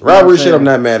robbery shit, I'm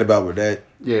not mad about with that.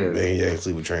 Yeah, man, yeah,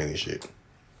 sleep with training shit.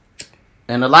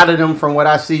 And a lot of them, from what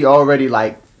I see, already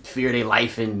like fear their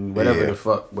life and whatever the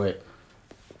fuck. But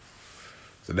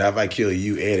so now if I kill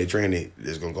you and a trainee,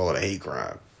 it's gonna call it a hate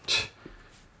crime.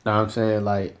 Know what I'm saying?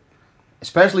 Like,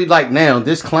 especially like now,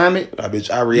 this climate,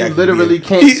 I react. You literally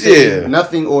can't say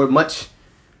nothing or much,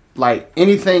 like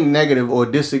anything negative or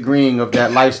disagreeing of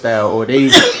that lifestyle, or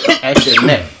they at your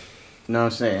neck. You know what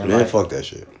I'm saying? Man, like, fuck that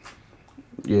shit.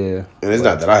 Yeah. And it's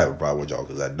not that I have a problem with y'all,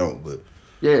 because I don't, but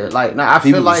yeah, like, nah, I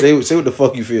feel like say what the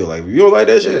fuck you feel. Like, if you don't like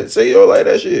that shit, say you don't like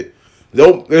that shit.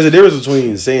 There's a difference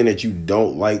between saying that you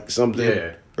don't like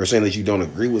something or saying that you don't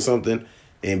agree with something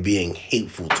and being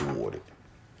hateful toward it.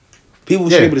 People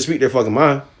should be able to speak their fucking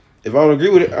mind. If I don't agree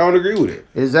with it, I don't agree with it.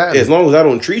 Exactly. As long as I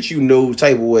don't treat you no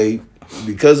type of way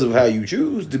because of how you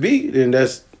choose to be, then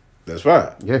that's fine.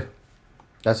 Yeah,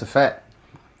 that's a fact.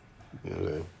 You know what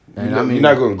I'm saying? And I mean, you're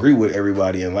not going to agree with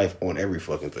everybody in life on every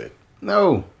fucking thing.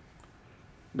 No.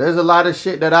 There's a lot of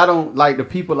shit that I don't like. The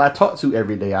people I talk to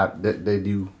every day, that they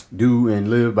do and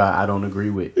live by, I don't agree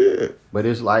with. Yeah. But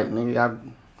it's like, nigga,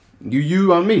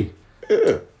 you on me.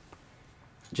 Yeah.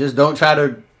 Just don't try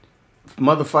to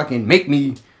motherfucking make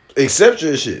me accept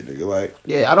your shit, nigga. Like,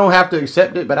 yeah, I don't have to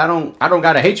accept it, but I don't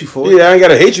gotta hate you for it. Yeah, I ain't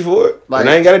gotta hate you for it, like, and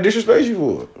I ain't gotta disrespect you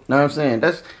for it. Know what I'm saying?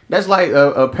 That's like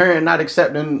a parent not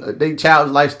accepting their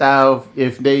child's lifestyle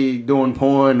if they doing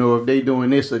porn or if they doing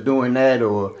this or doing that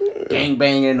or gang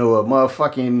banging or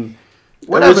motherfucking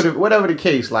whatever the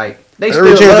case. Like, they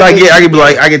every chance I can be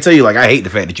like, I can tell you, like, I hate the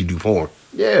fact that you do porn.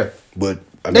 Yeah, but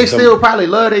I mean, they still probably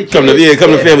love their kids. Come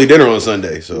to family dinner on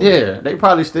Sunday. So yeah, they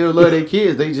probably still love their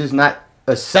kids. They just not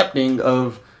accepting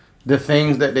of the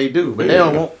things that they do, but they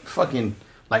don't want fucking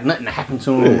like nothing to happen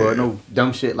to them or no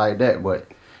dumb shit like that. But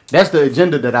that's the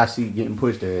agenda that I see getting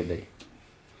pushed every day.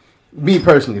 Me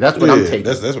personally, that's what I'm taking.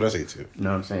 That's what I say too. You know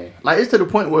what I'm saying? Like, it's to the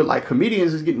point where like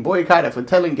comedians is getting boycotted for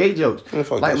telling gay jokes.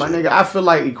 Like, my nigga, I feel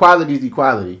like equality is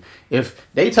equality. If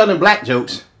they telling black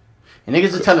jokes and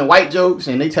niggas are telling white jokes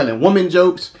and they telling woman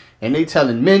jokes and they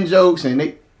telling men jokes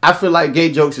and I feel like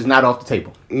gay jokes is not off the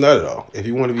table. Not at all. If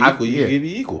you want to be equal, you can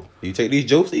be equal. You take these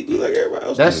jokes equally like everybody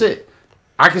else. That's it.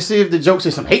 I can see if the jokes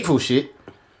is some hateful shit,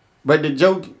 but the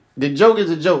joke is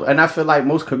a joke, and I feel like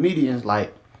most comedians,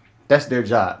 like, that's their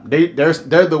job. They're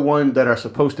the ones that are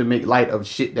supposed to make light of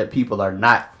shit that people are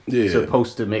not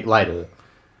supposed to make light of.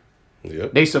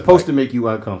 Yep. They supposed to make you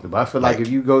uncomfortable. I feel like if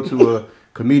you go to a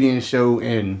comedian show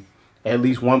and at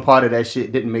least one part of that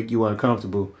shit didn't make you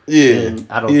uncomfortable. Yeah,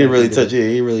 I don't. He didn't really touch it.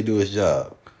 He didn't really do his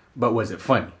job. But was it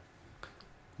funny?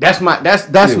 That's my. Was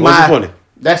it funny?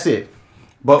 That's it.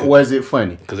 But was it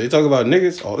funny? Because they talk about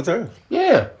niggas all the time.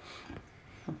 Yeah.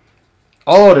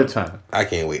 All the time. I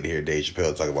can't wait to hear Dave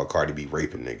Chappelle talk about Cardi B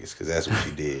raping niggas, because that's what she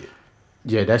did.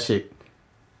 Yeah, that shit.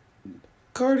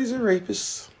 Cardi's a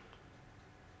rapist.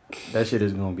 That shit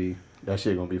gonna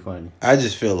be funny. I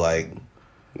just feel like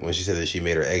when she said that she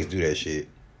made her ex do that shit,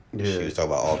 she was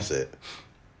talking about Offset.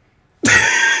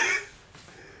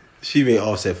 She made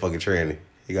Offset fucking tranny.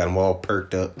 He got them all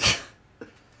perked up.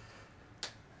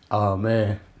 Oh,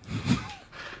 man.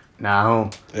 Nah, I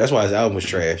don't. That's why his album was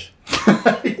trash.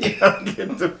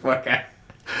 Get the fuck out.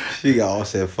 She got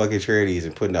Offset fucking trannies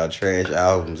and putting out trash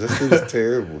albums. This shit is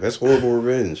terrible. That's horrible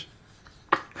revenge.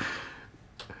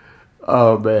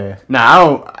 Oh, man.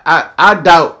 Nah, I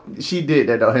doubt she did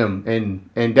that to him,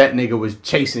 and that nigga was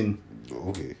chasing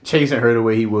her the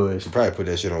way he was. She probably put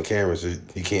that shit on camera so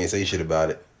he can't say shit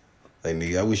about it. Like,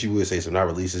 nigga, I wish you would say something. I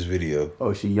release this video.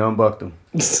 Oh, she young bucked him.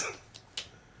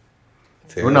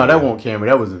 Well, no, that won't camera.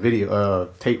 That was a video,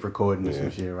 tape recording or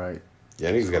some shit, right?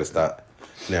 Yeah, niggas gotta stop.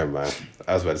 Never mind.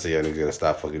 I was about to say y'all niggas gotta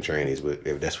stop fucking trannies, but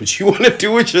if that's what you want to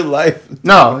do with your life,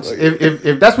 no. Like,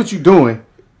 if that's what you're doing,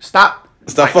 stop.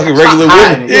 Stop fucking regular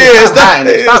women. Yeah,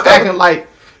 stop acting like.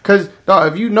 Cause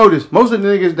dog, if you notice, most of the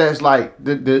niggas that's like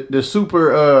the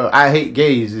super I hate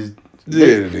gays is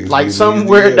like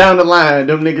somewhere down the line,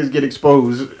 them niggas get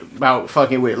exposed about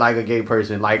fucking with like a gay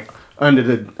person, like under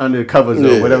the covers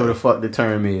or whatever the fuck the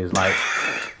term is. Like,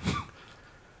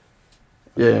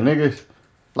 yeah, niggas,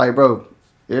 like, bro,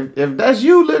 if that's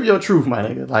you, live your truth, my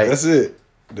nigga. Like,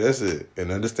 that's it,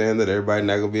 and understand that everybody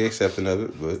not gonna be accepting of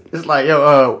it, but it's like,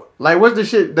 yo, like, what's the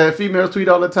shit that females tweet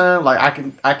all the time? Like,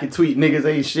 I can tweet niggas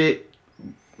ain't shit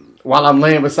while I'm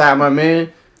laying beside my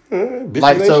man.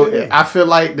 Like, so I feel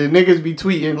like the niggas be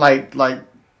tweeting like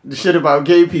the shit about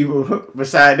gay people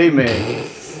beside they man.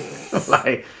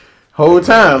 Like, whole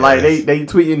time. Like, they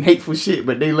tweeting hateful shit,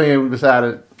 but they laying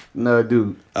beside another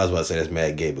dude. I was about to say that's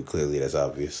mad gay, but clearly that's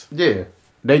obvious. Yeah.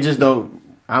 They just don't,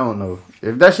 I don't know.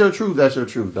 If that's your truth, that's your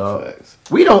truth, dog. Facts.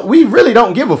 We really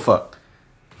don't give a fuck.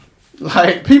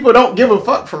 Like, people don't give a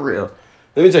fuck for real.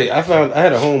 Let me tell you, I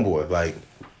had a homeboy, like,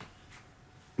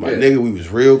 my nigga, we was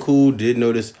real cool, did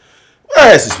notice. I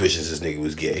had suspicions this nigga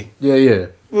was gay. Yeah.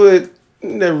 But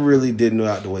never really did no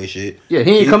out the way shit. Yeah,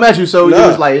 he ain't come at you, so he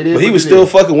was like, it is. But he was still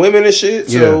fucking women and shit,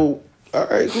 so,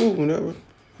 alright, cool, whatever.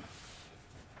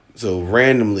 So,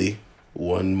 randomly,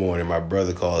 one morning, my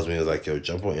brother calls me and was like, yo,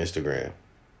 jump on Instagram.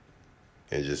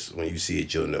 And just, when you see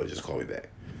it, you'll know, just call me back.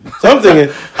 So I'm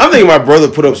thinking my brother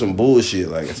put up some bullshit.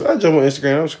 Like, so I jump on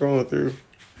Instagram, I'm scrolling through.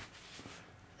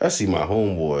 I see my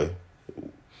homeboy.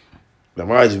 Now,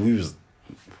 mind you,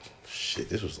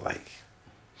 this was like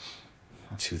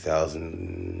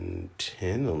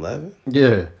 2010, 11?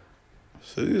 Yeah.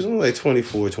 So he was only like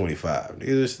 24, 25.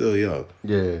 Niggas are still young.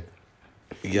 Yeah.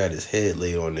 He got his head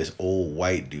laid on this old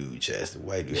white dude chest. The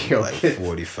white dude was like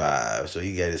 45. So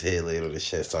he got his head laid on his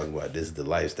chest talking about this is the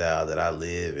lifestyle that I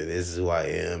live and this is who I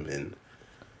am and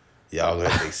y'all gonna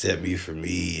have to accept me for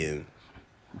me. And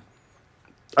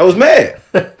I was mad.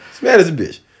 I was mad as a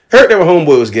bitch. Hurt that my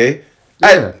homeboy was gay.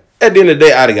 Yeah. At the end of the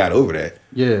day, I'd have got over that.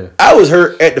 Yeah. I was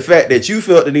hurt at the fact that you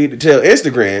felt the need to tell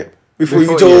Instagram before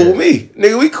you told me.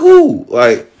 Nigga, we cool.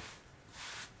 Like,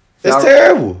 that's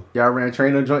terrible. Y'all ran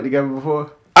trainer joint together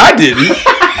before? I didn't. But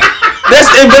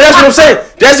that's what I'm saying.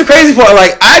 That's the crazy part.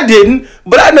 Like, I didn't,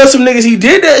 but I know some niggas he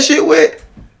did that shit with.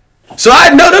 So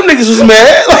I know them niggas was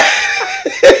mad. Like,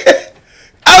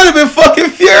 I would have been fucking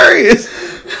furious.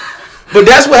 But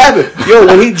that's what happened. Yo,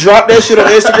 when he dropped that shit on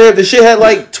Instagram, the shit had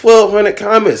like 1,200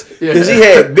 comments. Because he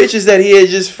had bitches that he had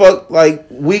just fucked like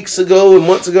weeks ago and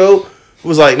months ago. It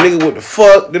was like, nigga, what the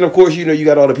fuck? Then, of course, you know, you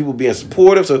got all the people being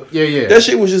supportive. So, that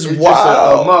shit was just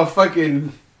wild. Just a motherfucking...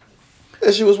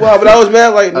 That shit was wild. But I was mad,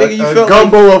 like, nigga, you felt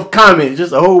gumbo like... of comments.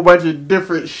 Just a whole bunch of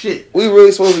different shit. We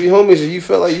really supposed to be homies, and you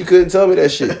felt like you couldn't tell me that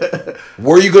shit.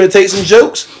 Were you going to take some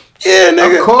jokes? Yeah,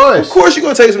 nigga. Of course. Of course you're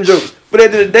going to take some jokes. But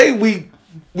at the end of the day,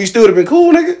 we still would have been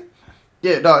cool, nigga.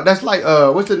 Yeah, dog. That's like,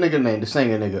 what's the nigga name? The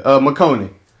singer nigga.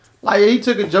 McConaughey. Like, he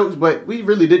took the jokes, but we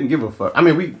really didn't give a fuck. I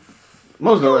mean,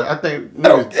 most of it, I think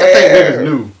niggas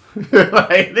knew.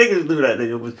 Like, niggas knew that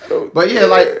nigga was. But yeah,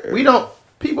 like,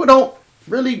 people don't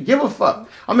really give a fuck.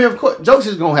 I mean, of course, jokes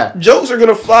is gonna happen. Jokes are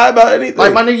gonna fly about anything.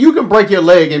 Like, my nigga, you can break your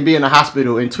leg and be in the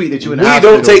hospital and tweet that you in the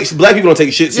hospital. Black people don't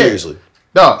take shit seriously.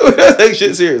 Dog. Take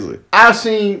shit seriously. I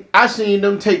seen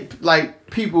them take, like,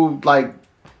 people, like,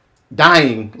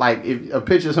 dying, like, if a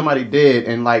picture of somebody dead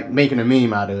and, like, making a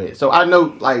meme out of it. So I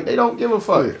know, like, they don't give a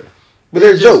fuck. Yeah. But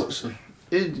they're jokes.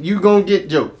 You gonna get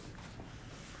joked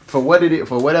for what it is,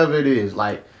 for whatever it is.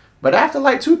 Like, but after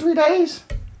like 2-3 days,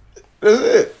 that's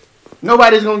it.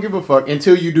 Nobody's gonna give a fuck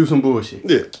until you do some bullshit.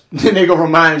 Yeah. Then they gonna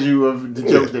remind you of the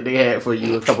jokes that they had for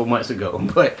you a couple months ago.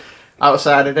 But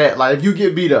outside of that, like, if you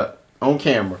get beat up on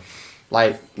camera,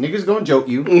 like, niggas gonna joke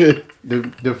you.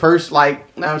 The first, like,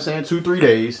 you know what I'm saying, 2-3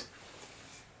 days.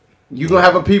 You gonna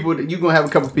have a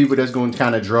couple people that's gonna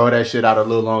kind of draw that shit out a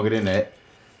little longer than that.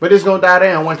 But it's gonna die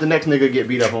down once the next nigga get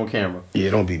beat up on camera.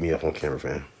 Yeah, don't beat me up on camera,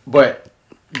 fam. But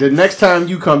the next time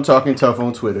you come talking tough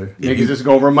on Twitter, niggas is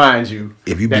gonna remind you.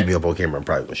 If you beat me up on camera, I'm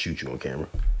probably gonna shoot you on camera.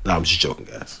 No, I'm just joking,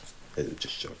 guys. I'm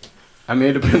just joking. I mean,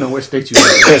 it depends on what state you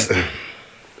in.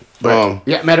 But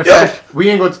yeah, matter of fact, we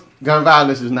ain't gonna. Gun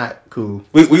violence is not cool.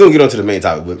 We gonna get on to the main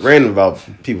topic, but random about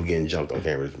people getting jumped on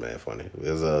camera is mad funny.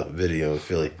 There's a video in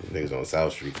Philly, niggas on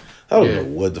South Street. I don't know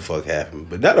what the fuck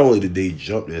happened, but not only did they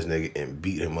jump this nigga and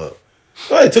beat him up,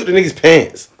 they took the nigga's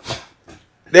pants.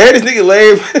 They had this nigga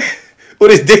laying with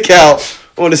his dick out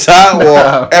on the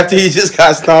sidewalk after he just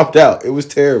got stomped out. It was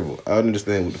terrible. I don't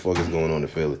understand what the fuck is going on in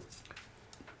Philly.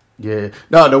 Yeah.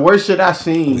 No, the worst shit I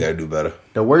seen. We gotta do better.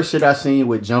 The worst shit I seen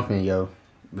with jumping, yo,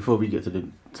 before we get to the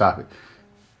topic.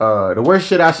 The worst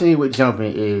shit I seen with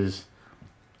jumping is,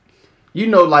 you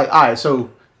know, like, all right, so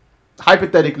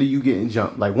hypothetically you getting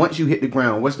jumped. Like, once you hit the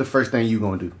ground, what's the first thing you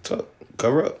gonna do?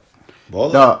 Cover up.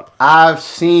 Ball up. I've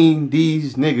seen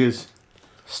these niggas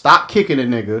stop kicking a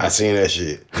nigga. I seen that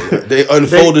shit. They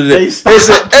unfolded it. They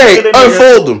said, hey,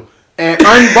 unfold them. And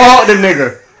unballed the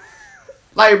nigga.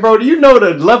 Like, bro, do you know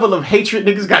the level of hatred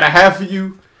niggas gotta have for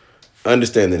you?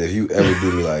 Understand that if you ever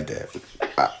do me like that,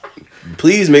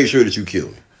 please make sure that you kill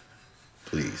me.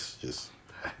 Please, just.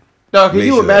 Dog, can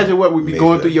you imagine what would be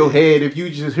going through your head if you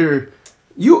just hear,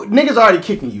 niggas already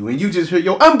kicking you, and you just hear,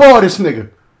 yo, unball this nigga.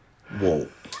 Whoa.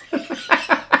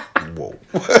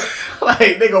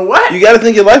 Like, nigga, what? You gotta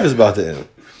think your life is about to end.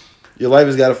 Your life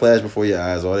has got to flash before your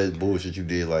eyes. All that bullshit you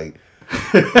did, like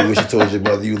when she told your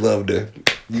mother you loved her.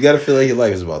 You gotta feel like your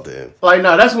life is about to end. Like,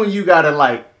 no, that's when you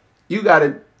gotta You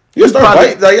start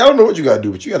fighting. Like, I don't know what you gotta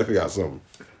do, but you gotta figure out something.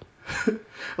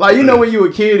 Like, you know when you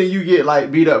a kid and you get like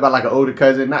beat up by like an older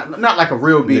cousin, not like a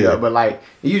real beat up, but like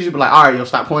you usually be like, all right, yo,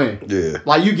 stop playing. Yeah.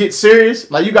 Like you get serious,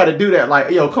 like you got to do that.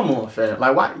 Like, yo, come on, fam.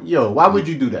 Like, why would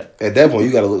you do that? At that point,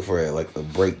 you got to look for like a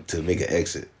break to make an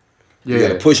exit. Yeah. You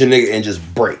got to push a nigga and just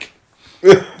break.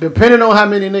 Depending on how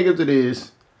many niggas it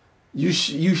is, you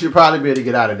should probably be able to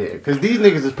get out of there because these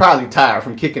niggas is probably tired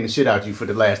from kicking the shit out you for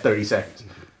the last 30 seconds.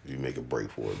 You make a break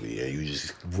for it, and you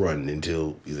just run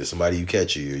until either somebody you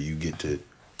catch you or you get to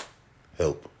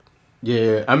help.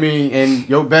 Yeah, I mean, and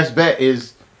your best bet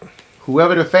is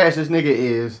whoever the fastest nigga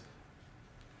is,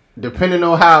 depending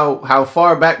on how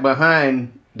far back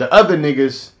behind the other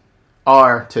niggas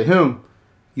are to him,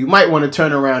 you might want to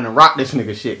turn around and rock this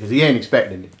nigga shit because he ain't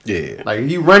expecting it. Yeah. Like, if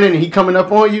he running and he coming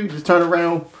up on you, just turn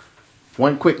around,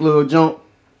 one quick little jump,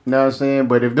 you know what I'm saying?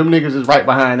 But if them niggas is right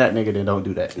behind that nigga, then don't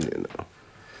do that. Yeah, no.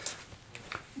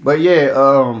 But yeah,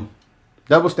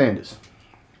 double standards.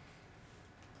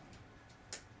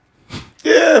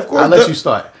 Yeah, of course. I'll let you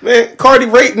start. Man, Cardi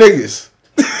rape niggas.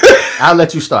 I'll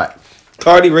let you start.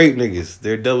 Cardi rape niggas.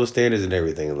 They're double standards and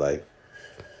everything in life.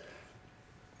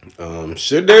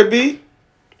 Should there be?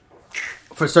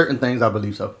 For certain things, I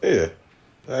believe so. Yeah,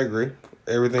 I agree.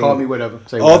 Everything. Call me whatever.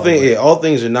 Say all whatever. things. Yeah, all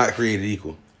things are not created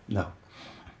equal. No.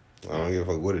 I don't give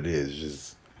a fuck what it is. It's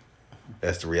just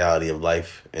that's the reality of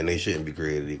life, and they shouldn't be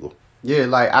created equal. Yeah,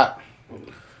 like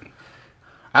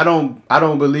I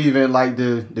don't believe in like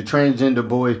the transgender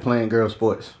boys playing girl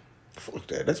sports. Fuck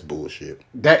that. That's bullshit.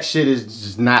 That shit is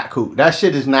just not cool. That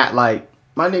shit is not like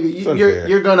my nigga.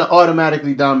 You're gonna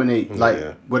automatically dominate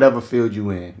like whatever field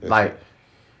you in. That's like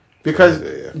because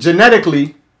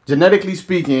genetically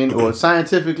speaking or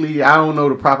scientifically, I don't know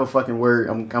the proper fucking word.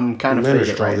 I'm kind of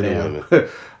faded right now.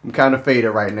 I'm kind of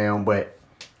faded right now, but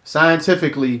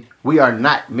scientifically, we are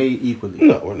not made equally.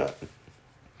 No, we're not.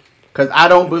 Because I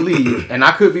don't believe, and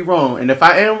I could be wrong, and if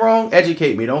I am wrong,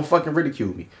 educate me. Don't fucking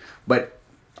ridicule me. But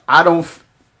I don't,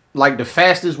 like the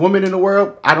fastest woman in the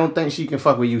world, I don't think she can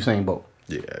fuck with Usain Bolt.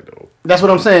 Yeah, I know. That's what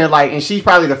I'm saying. Like, and she's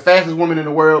probably the fastest woman in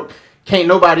the world. Can't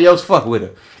nobody else fuck with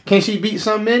her. Can she beat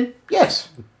some men? Yes.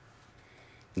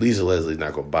 Lisa Leslie's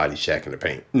not going to body Shaq in the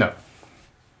paint. No.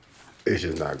 It's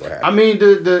just not going to happen. I mean,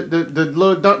 the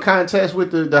little dunk contest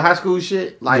with the high school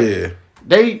shit, like,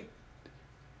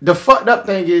 the fucked up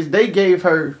thing is they gave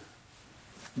her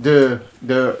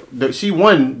she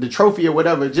won the trophy or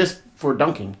whatever just for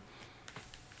dunking.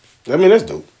 I mean, that's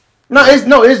dope.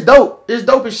 It's dope. It's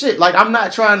dope as shit. Like, I'm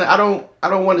not trying to. I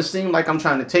don't want to seem like I'm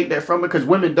trying to take that from her because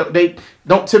women they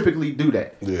don't typically do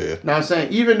that. Yeah. Know what I'm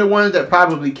saying? Even the ones that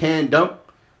probably can dunk.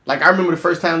 Like, I remember the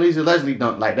first time Lisa Leslie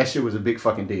dunked. Like, that shit was a big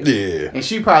fucking deal. Yeah. And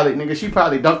she probably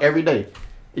dunked every day.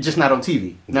 It's just not on TV.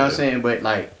 You know what I'm saying? But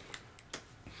like.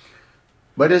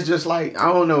 But it's just like, I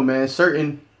don't know, man.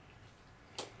 Certain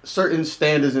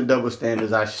standards and double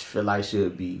standards I feel like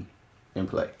should be in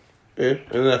play. Yeah,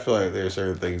 and I feel like there are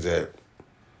certain things that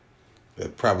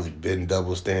probably been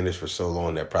double standards for so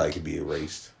long that probably could be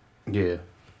erased. Yeah.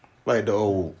 Like the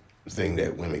old thing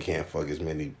that women can't fuck as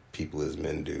many people as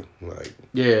men do. Like,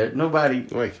 yeah, nobody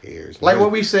cares. Like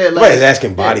what we said last. Nobody's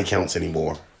asking body counts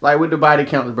anymore. Like with the body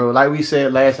counts, bro. Like we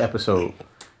said last episode,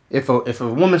 if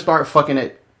a woman start fucking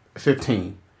at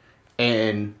 15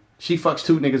 and she fucks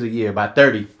 2 niggas a year by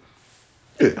 30,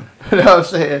 yeah. You know what I'm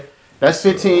saying? That's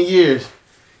 15 years.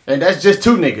 And that's just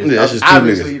 2 niggas. Yeah, that's just 2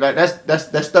 obviously, niggas. Like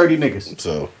that's 30 niggas.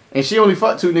 So, and she only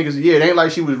fucked 2 niggas a year. It ain't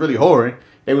like she was really whoring.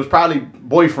 They was probably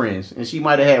boyfriends, and she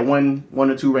might have had one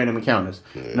or two random encounters.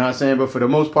 Yeah. You know what I'm saying? But for the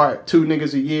most part, 2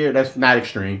 niggas a year, that's not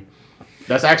extreme.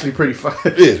 That's actually pretty fun.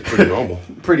 It is pretty normal.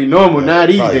 Pretty normal now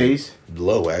these days.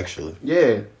 Low, actually.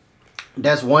 Yeah.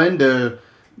 That's one. The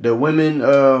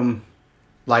women,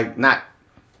 like, not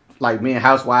like being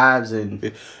housewives and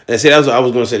see, that's what I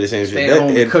was gonna say the same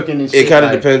shit. Cooking and shit. It kind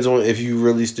of depends on if you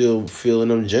really still feeling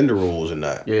them gender roles or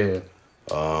not. Yeah.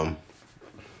 A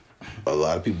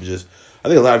lot of people I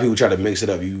think a lot of people try to mix it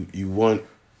up. You want,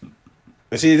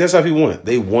 and see, that's how people want it.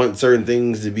 They want certain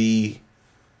things to be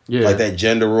like that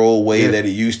gender role way that it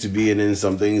used to be, and then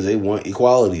some things they want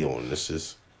equality on. It's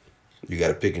just you got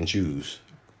to pick and choose.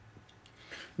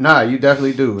 Nah, you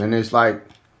definitely do, and it's like.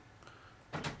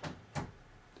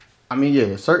 I mean,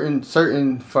 yeah,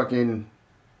 certain fucking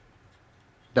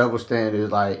double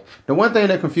standards. Like, the one thing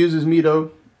that confuses me,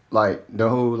 though, like, the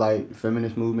whole, like,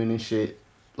 feminist movement and shit,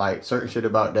 like, certain shit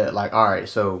about that. Like, all right,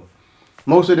 so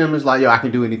Most of them is like, yo, I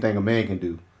can do anything a man can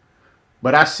do.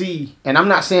 But I see, and I'm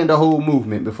not saying the whole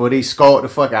movement before they scared the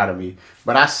fuck out of me,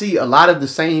 but I see a lot of the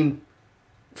same,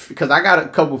 because I got a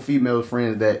couple female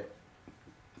friends that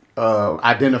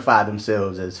identify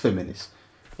themselves as feminists.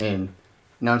 And, you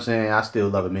know what I'm saying, I still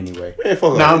love them anyway. Man,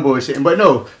 fuck nah, I'm bullshitting, but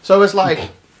no. So it's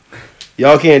like...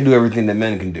 Y'all can't do everything that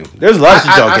men can do. There's a lot of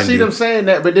shit y'all can do. I see them saying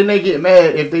that, but then they get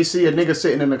mad if they see a nigga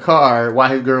sitting in the car while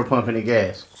his girl pumping the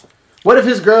gas. What if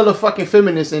his girl a fucking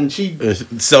feminist and she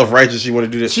self-righteous? She want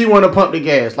to do this. She want to pump the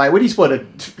gas. Like, what he supposed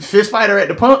to fist fight her at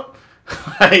the pump?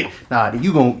 Like, nah,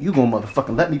 you gon'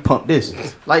 motherfucking let me pump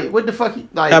this. Like, what the fuck?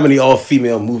 Like, how many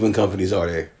all-female moving companies are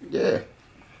there? Yeah.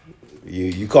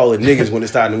 You call it niggas when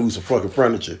it's time to move some fucking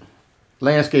furniture.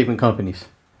 Landscaping companies.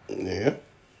 Yeah.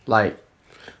 Like.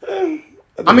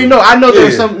 I mean, no, I know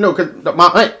there's some, no, because my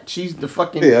aunt, she's the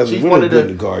fucking, she's one of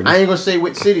the, I ain't gonna say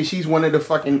which city, she's one of the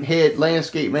fucking head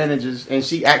landscape managers, and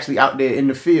she actually out there in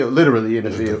the field, literally in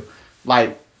the field,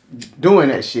 like, doing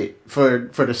that shit for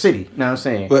the city, you know what I'm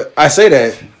saying? But I say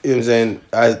that, you know what I'm saying,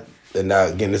 and now,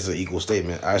 again, this is an equal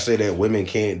statement, I say that women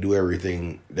can't do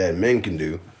everything that men can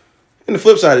do, and the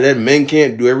flip side of that, men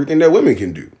can't do everything that women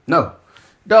can do. No.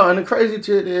 Dog, and the crazy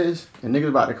shit is, and niggas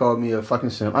about to call me a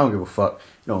fucking simp, I don't give a fuck,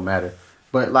 it don't matter.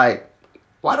 But, like,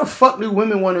 why the fuck do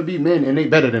women want to be men and they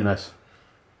better than us?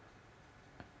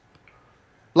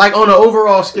 Like, on an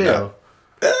overall scale.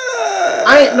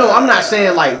 I'm not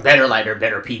saying, like, better, like they're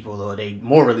better people or they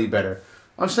morally better.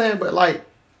 I'm saying, but, like,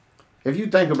 if you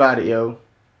think about it, yo,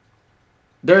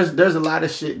 there's a lot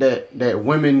of shit that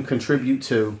women contribute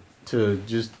to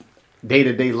just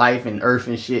day-to-day life and earth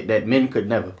and shit that men could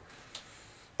never.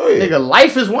 Oh, yeah. Nigga,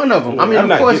 life is one of them. Yeah, I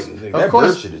mean, of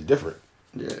course, shit is different.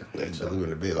 Yeah, that's a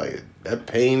little bit like that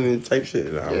pain and type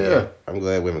shit. I'm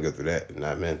glad women go through that,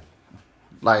 not men.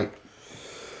 Like,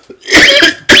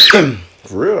 for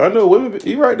real, I know women.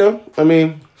 You right though. I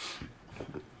mean,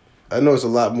 I know it's a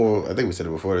lot more. I think we said it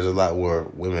before. There's a lot more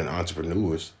women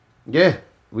entrepreneurs. Yeah,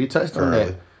 we touched on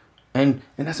that, and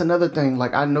that's another thing.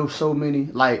 Like, I know so many.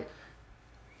 Like,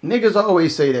 niggas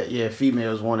always say that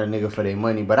females want a nigga for their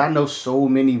money, but I know so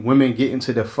many women get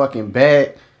into the fucking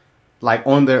bag, like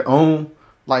on their own.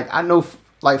 Like, I know,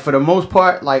 like, for the most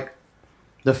part, like,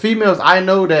 the females I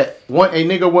know that want a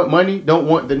nigga want money don't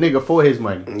want the nigga for his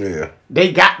money. Yeah.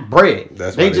 They got bread.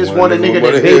 They just want a nigga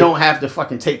that they don't have to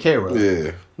fucking take care of. Yeah.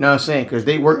 You know what I'm saying? Because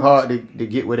they work hard to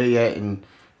get where they at, and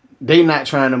they not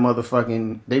trying to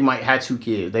motherfucking, they might have 2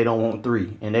 kids. They don't want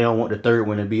 3. And they don't want the 3rd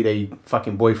one to be their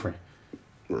fucking boyfriend.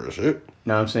 Real shit. You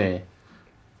know what I'm saying?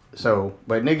 So,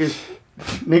 but niggas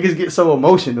get so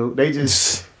emotional. They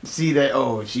just see that,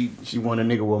 oh, she want a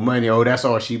nigga with money. Oh, that's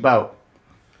all she about.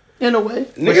 In a way.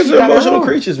 Niggas are emotional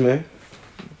creatures, man.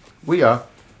 We are.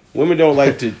 Women don't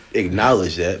like to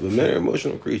acknowledge that, but men are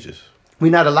emotional creatures. We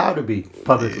not allowed to be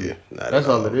publicly. Yeah, that's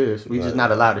all it is. We just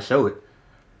not allowed to show it.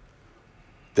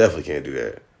 Definitely can't do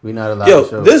that. We not allowed to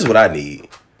show it. This is what I need.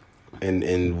 And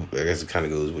I guess it kind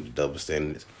of goes with the double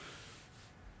standards.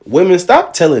 Women,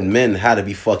 stop telling men how to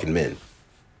be fucking men.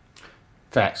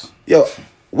 Facts. Yo,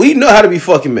 we know how to be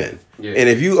fucking men. Yeah. And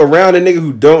if you around a nigga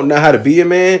who don't know how to be a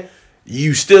man,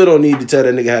 you still don't need to tell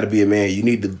that nigga how to be a man. You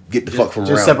need to get the fuck from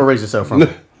around. Just separate yourself from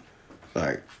him.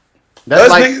 Like,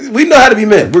 niggas, we know how to be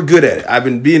men. We're good at it. I've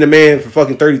been being a man for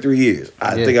fucking 33 years.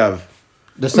 I think I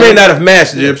may not have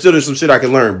mastered it. I'm still there's some shit I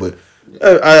can learn, but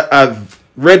I've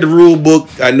read the rule book.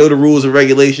 I know the rules and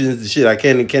regulations, the shit I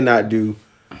can and cannot do.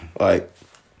 Like,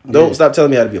 don't stop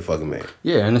telling me how to be a fucking man.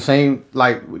 Yeah, and the same,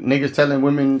 like, niggas telling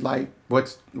women, like,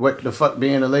 what the fuck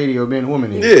being a lady or being a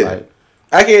woman is. Yeah. Like,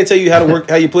 I can't tell you how to work,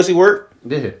 how your pussy work.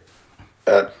 Yeah.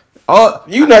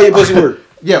 You know how your pussy work.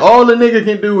 Yeah, all the nigga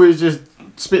can do is just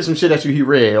spit some shit at you he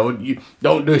read. Or you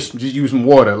don't do just use some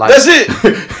water. Like, that's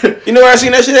it. You know where I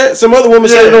seen that shit at? Some other woman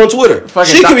said it on Twitter.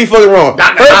 She could be fucking wrong.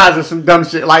 Dr. Oz or some dumb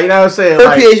shit. Like, you know what I'm saying?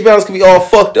 Her pH balance could be all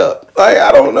fucked up. Like,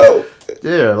 I don't know.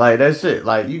 Yeah, like that shit.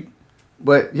 Like, you.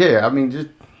 But yeah, I mean, just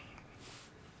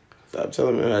stop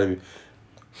telling me how to be.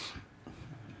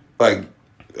 Like,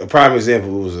 a prime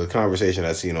example was a conversation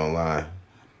I seen online.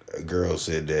 A girl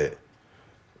said that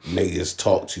niggas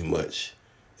talk too much,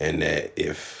 and that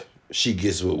if she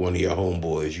gets with one of your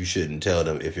homeboys, you shouldn't tell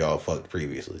them if y'all fucked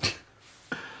previously.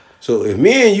 So if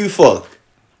me and you fucked,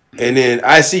 and then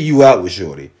I see you out with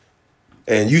Shorty,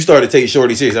 and you start to take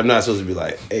Shorty serious, I'm not supposed to be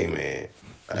like, hey man,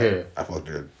 I fucked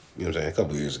her. You know what I'm saying? A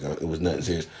couple years ago, it was nothing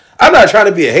serious. I'm not trying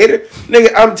to be a hater,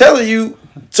 nigga. I'm telling you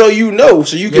so you know,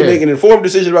 so you can make an informed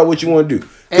decision about what you want to do.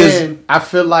 And I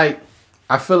feel like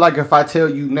if I tell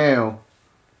you now,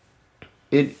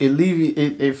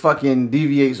 it fucking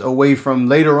deviates away from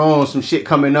later on some shit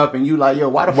coming up, and you like, yo,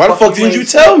 why the fuck didn't you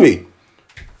tell me?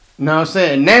 know what I'm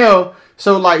saying? Now,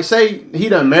 so like, say he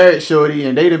done married shorty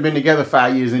and they done been together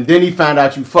 5 years, and then he found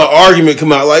out you fucked. An argument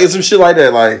come out, like some shit like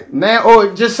that, like now,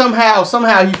 or just somehow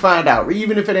he find out,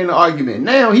 even if it ain't an argument.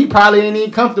 Now he probably ain't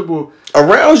even comfortable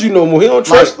around you no more. He don't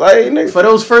trust, nigga. For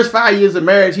those first 5 years of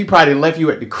marriage, he probably left you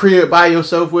at the crib by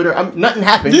yourself with her. Nothing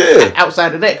happened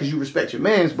outside of that because you respect your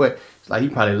mans, but it's like he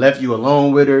probably left you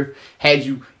alone with her. Had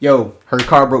you, her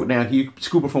car broke down. He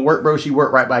scoop her from work, bro. She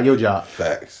worked right by your job.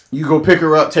 Facts. You go pick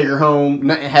her up, take her home.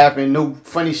 Nothing happened. No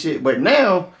funny shit. But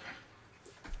now,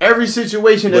 every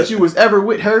situation that you was ever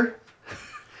with her,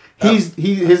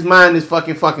 his mind is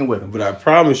fucking with him. But I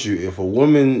promise you, if a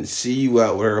woman see you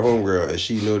out with her homegirl and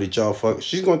she know that y'all fuck,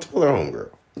 she's gonna tell her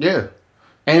homegirl. Yeah,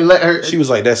 and let her. She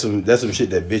was like, "That's some shit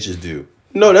that bitches do."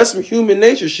 No, that's some human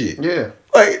nature shit. Yeah,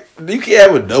 like you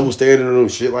can't have a double standard on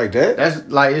shit like that. That's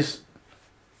like it's.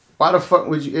 Why the fuck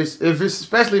would you?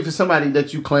 Especially if it's somebody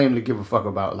that you claim to give a fuck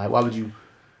about. Like, why would you?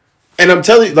 And I'm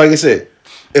telling you, like I said,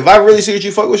 if I really see that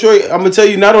you fuck with shorty, I'm gonna tell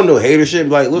you not on no hater shit.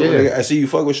 Like, look, nigga, I see you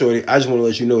fuck with shorty. I just want to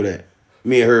let you know that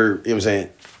me and her, you know what I'm saying,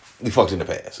 we fucked in the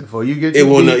past. Before you get it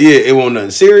won't nothing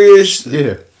serious. Yeah, you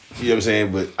know what I'm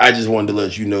saying. But I just wanted to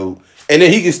let you know. And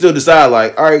then he can still decide,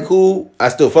 like, all right, cool, I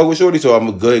still fuck with shorty, so I'm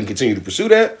gonna go ahead and continue to pursue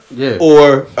that. Yeah.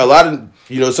 Or a lot of,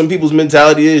 some people's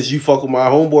mentality is, you fuck with my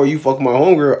homeboy, you fuck with my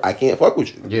homegirl, I can't fuck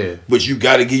with you. Yeah. But you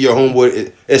got to get your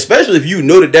homeboy, especially if you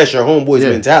know that that's your homeboy's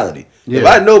mentality. Yeah. If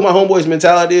I know my homeboy's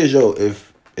mentality is,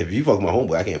 if you fuck with my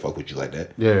homeboy, I can't fuck with you like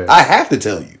that. Yeah. I have to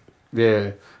tell you.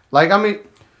 Yeah. Like, I mean,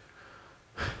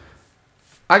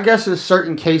 I guess there's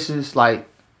certain cases, like,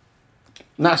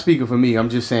 not speaking for me, I'm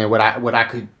just saying what I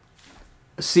could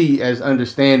see as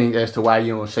understanding as to why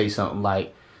you don't say something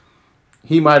like,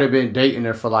 he might have been dating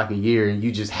her for like a year and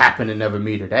you just happen to never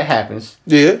meet her. That happens.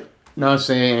 Yeah. You know what I'm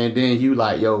saying? And then you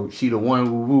like, she the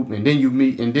one, whoop, whoop, and then you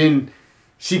meet, and then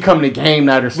she come to game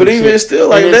night or something. But even still,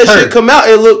 like, that shit come out,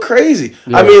 it look crazy.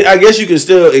 Yeah. I mean, I guess you can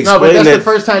still explain that. No, but that's the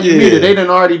first time you meet her. They done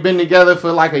already been together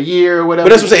for like a year or whatever.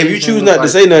 But that's what I'm saying. If you choose not to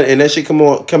say nothing and that shit come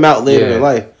out later in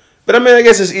life. But I mean, I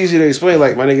guess it's easy to explain.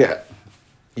 Like, my nigga,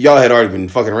 y'all had already been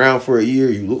fucking around for a year.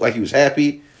 You look like you was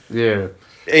happy. Yeah.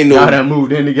 Ain't no. Y'all done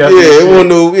moved in together. Yeah, it wasn't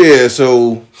no. Yeah,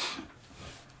 so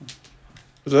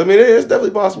I mean, it's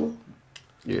definitely possible.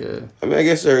 Yeah. I mean, I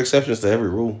guess there are exceptions to every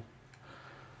rule.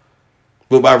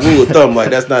 But by rule of thumb,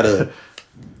 like, that's not a.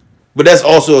 But that's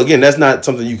also, again, that's not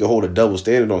something you can hold a double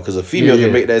standard on, because a female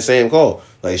can make that same call.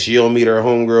 Like, she don't meet her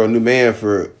homegirl new man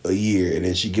for a year, and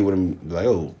then she get with him like,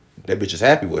 oh, that bitch is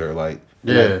happy with her. Like,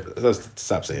 let's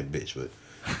stop saying bitch, but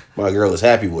my girl is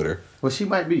happy with her. Well, she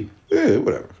might be. Yeah,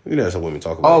 whatever. You know, some women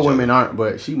talk about. All women aren't,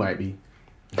 but she might be.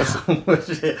 So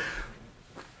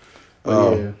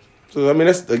I mean,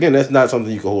 that's not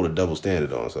something you can hold a double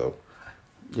standard on. So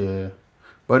yeah,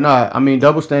 but no, I mean,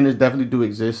 double standards definitely do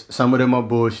exist. Some of them are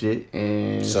bullshit,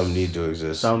 and some need to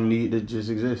exist. Some need to just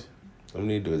exist. Some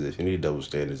need to exist. You need double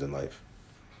standards in life.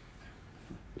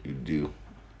 You do.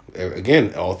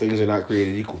 Again, all things are not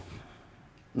created equal.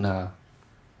 Nah,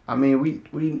 I mean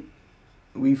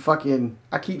we fucking.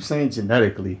 I keep saying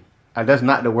genetically. That's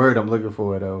not the word I'm looking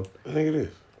for though. I think it is.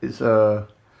 It's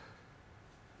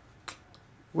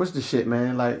what's the shit,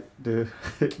 man? Like the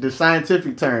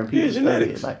scientific term. People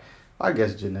genetics. It. Like, I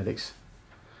guess genetics.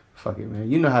 Fuck it, man.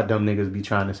 You know how dumb niggas be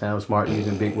trying to sound smart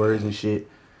using big words and shit.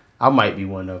 I might be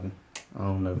one of them. I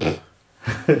don't know.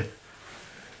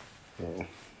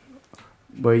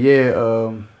 But yeah,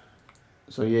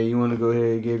 so yeah, you want to go ahead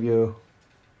and give your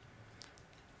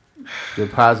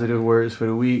positive words for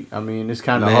the week? I mean, it's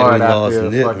kind of hard after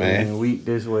a fucking week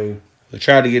this way. I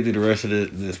tried to get through the rest of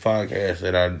this podcast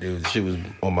that I do. The shit was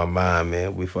on my mind,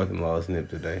 man. We fucking lost Nip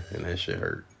today, and that shit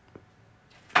hurt.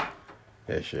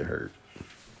 That shit hurt.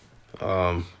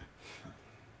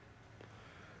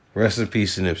 Rest in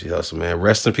peace to Nipsey Hussle, man.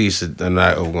 Rest in peace. I'm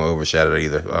not going to overshadow it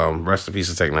either. Rest in peace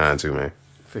to Tech 9 too, man.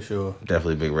 For sure.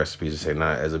 Definitely big rest in peace to Tech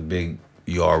 9. As a big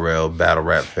URL battle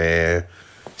rap fan,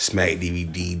 Smack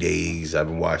DVD days, I've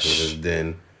been watching since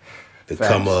then. The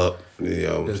Facts. Come Up, you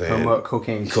know what I'm saying? Come Up,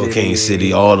 Cocaine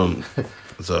City, all them.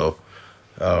 So,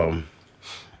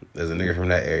 as a nigga from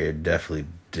that area,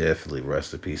 definitely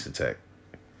rest in peace to Tech.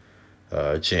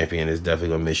 Champion is definitely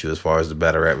gonna miss you as far as the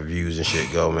battle rap reviews and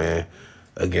shit go, man.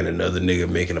 Again, another nigga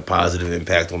making a positive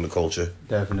impact on the culture.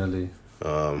 Definitely.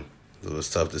 It was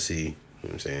tough to see. You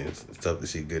know what I'm saying? It's tough to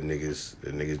see good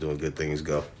niggas, doing good things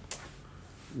go.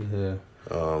 Yeah.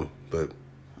 But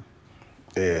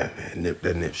yeah, man,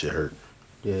 that Nip shit hurt.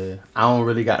 Yeah, I don't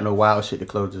really got no wild shit to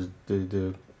close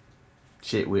the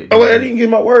shit with. Oh, I didn't get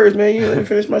my words, man. You let me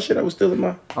finish my shit. I was still in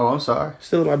my. Oh, I'm sorry.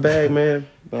 Still in my bag, man.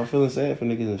 But I'm feeling sad for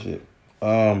niggas and shit.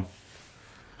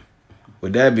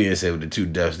 with that being said, with the 2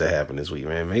 deaths that happened this week,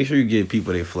 man, make sure you give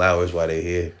people their flowers while they're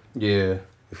here. Yeah.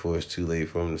 Before it's too late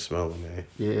for them to smell them, man.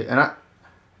 Yeah, and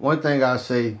one thing I'll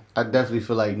say, I definitely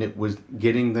feel like Nip was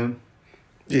getting them.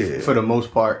 Yeah. For the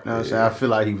most part. You know what I'm saying? I feel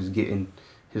like he was getting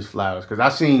his flowers. Because I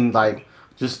seen, like,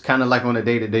 just kind of like on a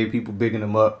day-to-day, people bigging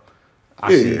him up.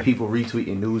 I see people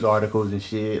retweeting news articles and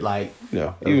shit. Like,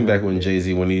 even back when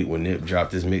Jay-Z, when Nip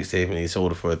dropped his mixtape and he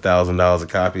sold it for $1,000 a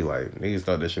copy, like, niggas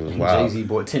thought that shit was wild. Jay-Z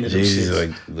bought 10 of them Jay-Z's shits.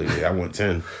 like, look, I want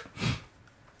 10.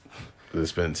 They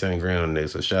spent 10 grand on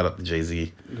this, so shout out to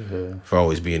Jay-Z for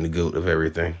always being the GOAT of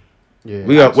everything.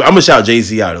 Yeah, I'm gonna shout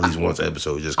Jay-Z out at least once an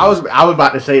episode. Just I was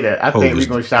about to say that. I think we're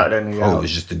gonna shout that nigga out. Oh,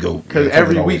 it's just the GOAT. Because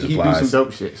every week he do some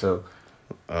dope shit. So,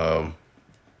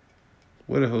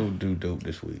 what the hell do dope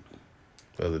this week?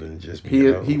 Other than just he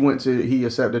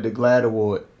accepted the GLAAD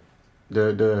award.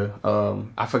 The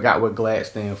I forgot what GLAAD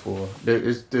stand for.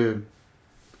 It's the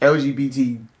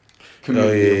LGBT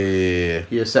community. Oh yeah.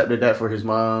 He accepted that for his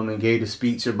mom and gave a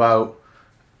speech about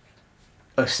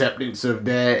acceptance of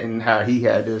that and how he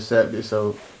had to accept it.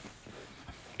 So,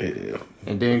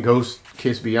 and then Ghost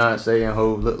kissed Beyonce and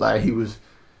Hov looked like he was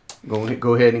going to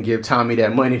go ahead and give Tommy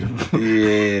that money to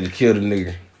kill the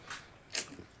nigga.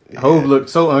 Hov looked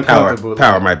so uncomfortable.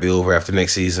 Power might be over after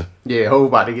next season. Yeah, Hov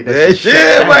about to get that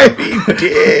shit might be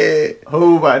dead.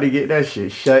 Hov about to get that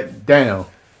shit shut down.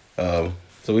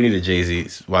 So we need a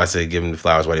Jay-Z. Why I say give him the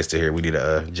flowers while they're still here. We need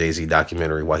a Jay-Z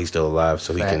documentary while he's still alive,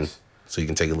 so he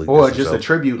can take a look. Or just a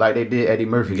tribute like they did Eddie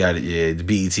Murphy. We got it. Yeah, the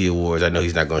BET Awards. I know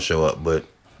he's not gonna show up, but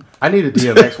I need a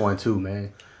DMX one too,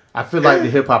 man. I feel like the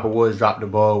Hip Hop Awards dropped the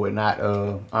ball with not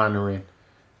honoring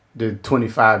the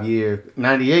 25-year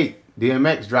 98.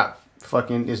 DMX dropped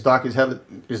fucking It's Dark and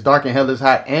Hell is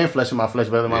Hot and Flesh of My Flesh,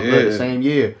 Blood of My Blood the same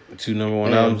year. 2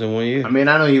 #1 albums in 1 year. I mean,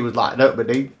 I know he was locked up,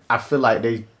 but I feel like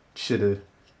they should have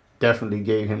definitely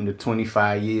gave him the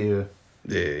 25-year.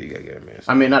 Yeah, you gotta get him, man.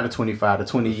 I mean, not the 25, the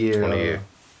 20-year. 20 year.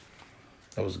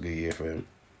 That was a good year for him.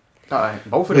 All right,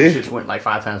 both of them shits went like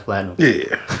 5 times platinum.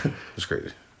 Yeah, it's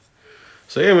crazy.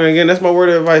 So yeah, man. Again, that's my word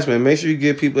of advice, man. Make sure you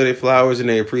give people their flowers and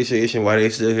their appreciation while they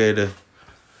still here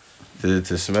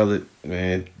to smell it,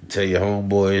 man. Tell your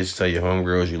homeboys, tell your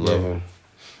homegirls you love them.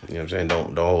 You know what I'm saying?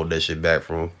 Don't hold that shit back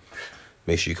from them.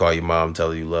 Make sure you call your mom, tell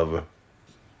her you love her.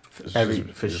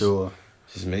 For sure.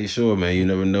 Just make sure, man. You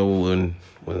never know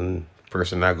when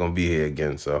person not gonna be here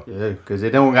again. So yeah, because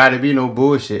it don't gotta be no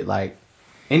bullshit. Like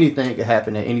anything could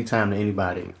happen at any time to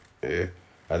anybody. Yeah,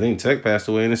 I think Tech passed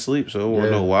away in his sleep, so it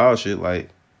wasn't no wild shit. Like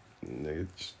nigga,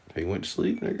 he went to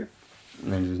sleep, nigga,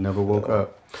 and just never woke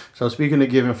up. So speaking of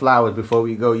giving flowers, before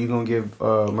we go, you gonna give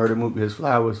Murder Mook his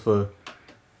flowers for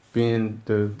being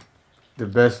the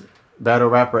best battle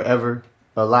rapper ever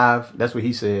alive? That's what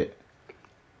he said.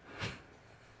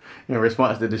 In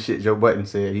response to the shit Joe Budden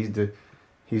said, he's the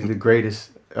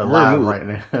greatest alive right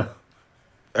now.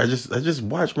 I just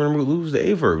watched Murder Mook lose to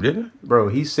Averb, didn't I? Bro,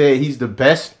 he said he's the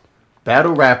best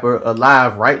battle rapper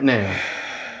alive right now.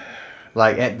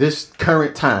 Like at this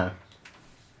current time.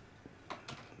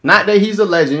 Not that he's a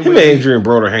legend. Him and Adrian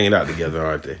Broder hanging out together,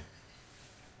 aren't they?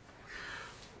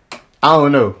 I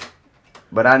don't know.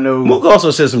 But I know Mook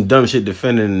also said some dumb shit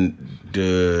defending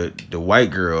the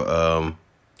white girl.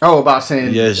 About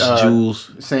saying Jules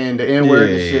saying the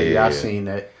N-word and shit. Yeah, I seen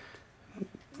that.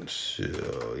 Shit,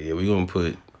 yeah, we gonna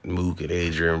put Mook and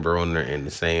Adrian Broner in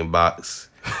the same box.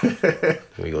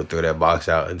 We gonna throw that box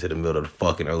out into the middle of the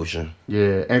fucking ocean.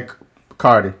 Yeah, and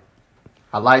Cardi,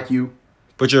 I like you.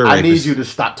 But you're a I rapist. need you to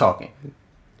stop talking.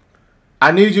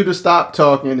 I need you to stop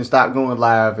talking and stop going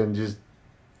live and just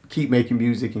keep making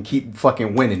music and keep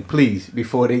fucking winning, please,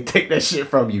 before they take that shit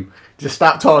from you. Just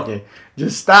stop talking.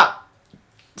 Just stop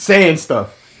saying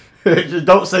stuff. Just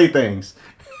don't say things.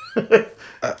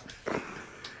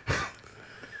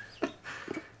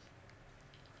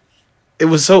 It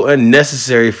was so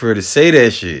unnecessary for her to say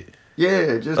that shit.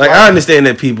 Yeah, just like I understand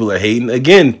that people are hating.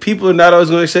 Again, people are not always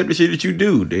going to accept the shit that you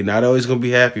do. They're not always going to be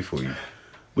happy for you.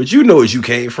 But you know what you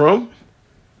came from.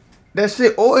 That's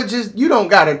it. Or just, you don't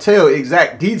got to tell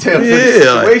exact details of the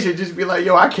situation. Like, just be like,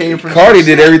 yo, I came from... Cardi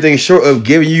did everything short of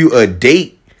giving you a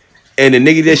date and the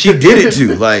nigga that she did it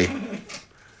to. Like,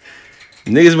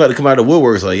 niggas about to come out of the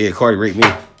woodworks like, yeah, Cardi raped me.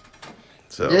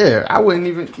 So. Yeah, I wouldn't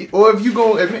even... Or if you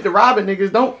go admit to robbing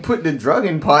niggas, don't put the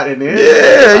drugging part in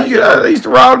there. Yeah, I used to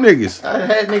rob niggas. I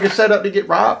had niggas set up to get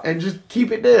robbed and just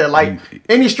keep it there. Like,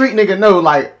 any street nigga know,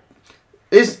 like,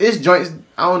 it's joints...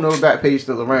 I don't know if Backpage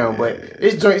still around, but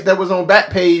it's joints that was on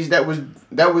Backpage that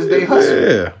was they hustle.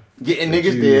 Yeah. Getting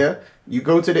niggas there. You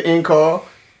go to the end call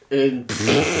and...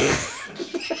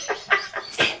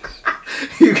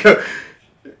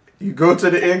 You go to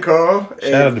the end call.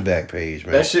 Shout out the back page,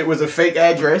 man. That shit was a fake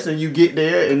address, and you get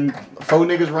there, and 4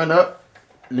 niggas run up.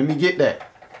 Let me get that.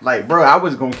 Like, bro, I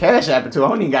was gonna cash app it too. I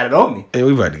don't even got it on me. Hey,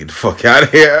 we about to get the fuck out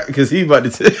of here because he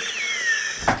about to.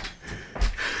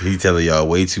 He telling y'all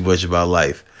way too much about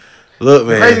life. Look,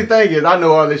 man. The crazy thing is, I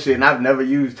know all this shit, and I've never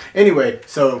used. Anyway,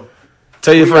 so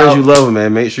tell your friends you love them,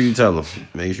 man. Make sure you tell them.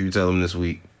 Make sure you tell them this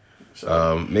week.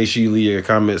 Make sure you leave your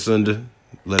comments under.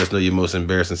 Let us know your most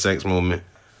embarrassing sex moment.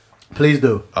 Please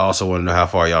do. I also want to know how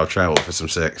far y'all traveled for some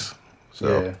sex.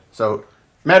 So, yeah. So,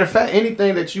 matter of fact,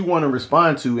 anything that you want to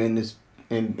respond to in this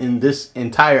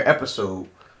entire episode,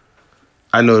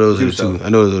 I know those are the two. I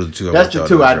know those are the two. That's the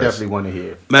two I definitely want to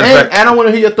hear. Matter of fact, and I want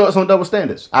to hear your thoughts on double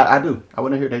standards. I do. I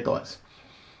want to hear their thoughts.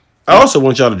 I also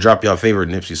want y'all to drop your favorite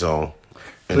Nipsey song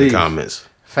in the comments.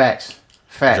 Facts.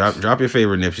 Drop your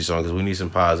favorite Nipsey song because we need some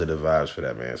positive vibes for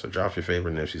that, man. So drop your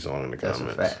favorite Nipsey song in the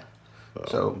comments. That's a fact.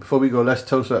 So before we go, let's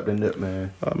toast up the Nip,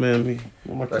 man. Oh man,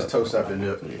 let's toast up the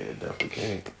Nip. Yeah, definitely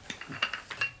can.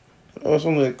 Oh, it's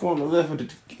on the corner left of the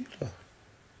tequila.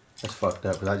 That's fucked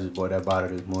up because I just bought that bottle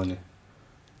this morning.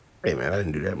 Hey man, I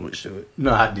didn't do that much to it.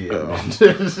 No, I did.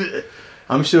 Man.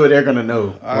 I'm sure they're gonna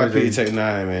know. R.I.P. to Tech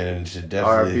 9, man. And definitely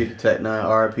R.I.P. to Tech 9.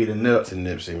 R.I.P. to Nip. To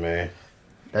Nipsey, man.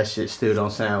 That shit still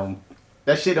don't sound.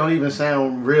 That shit don't even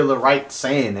sound real or right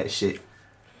saying that shit.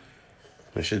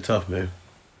 That shit tough, man.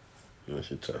 That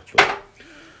shit tough. But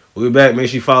we'll be back. Make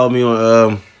sure you follow me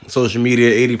on social media.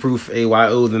 80 Proof,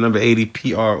 AYO, the number 80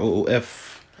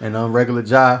 PROOF. And I'm regular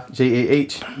Ja,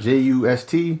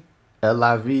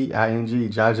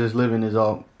 JAHJUSTLIVING. Ja Just Living is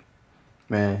all.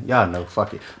 Man, y'all know.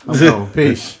 Fuck it. I'm going.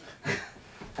 Peace.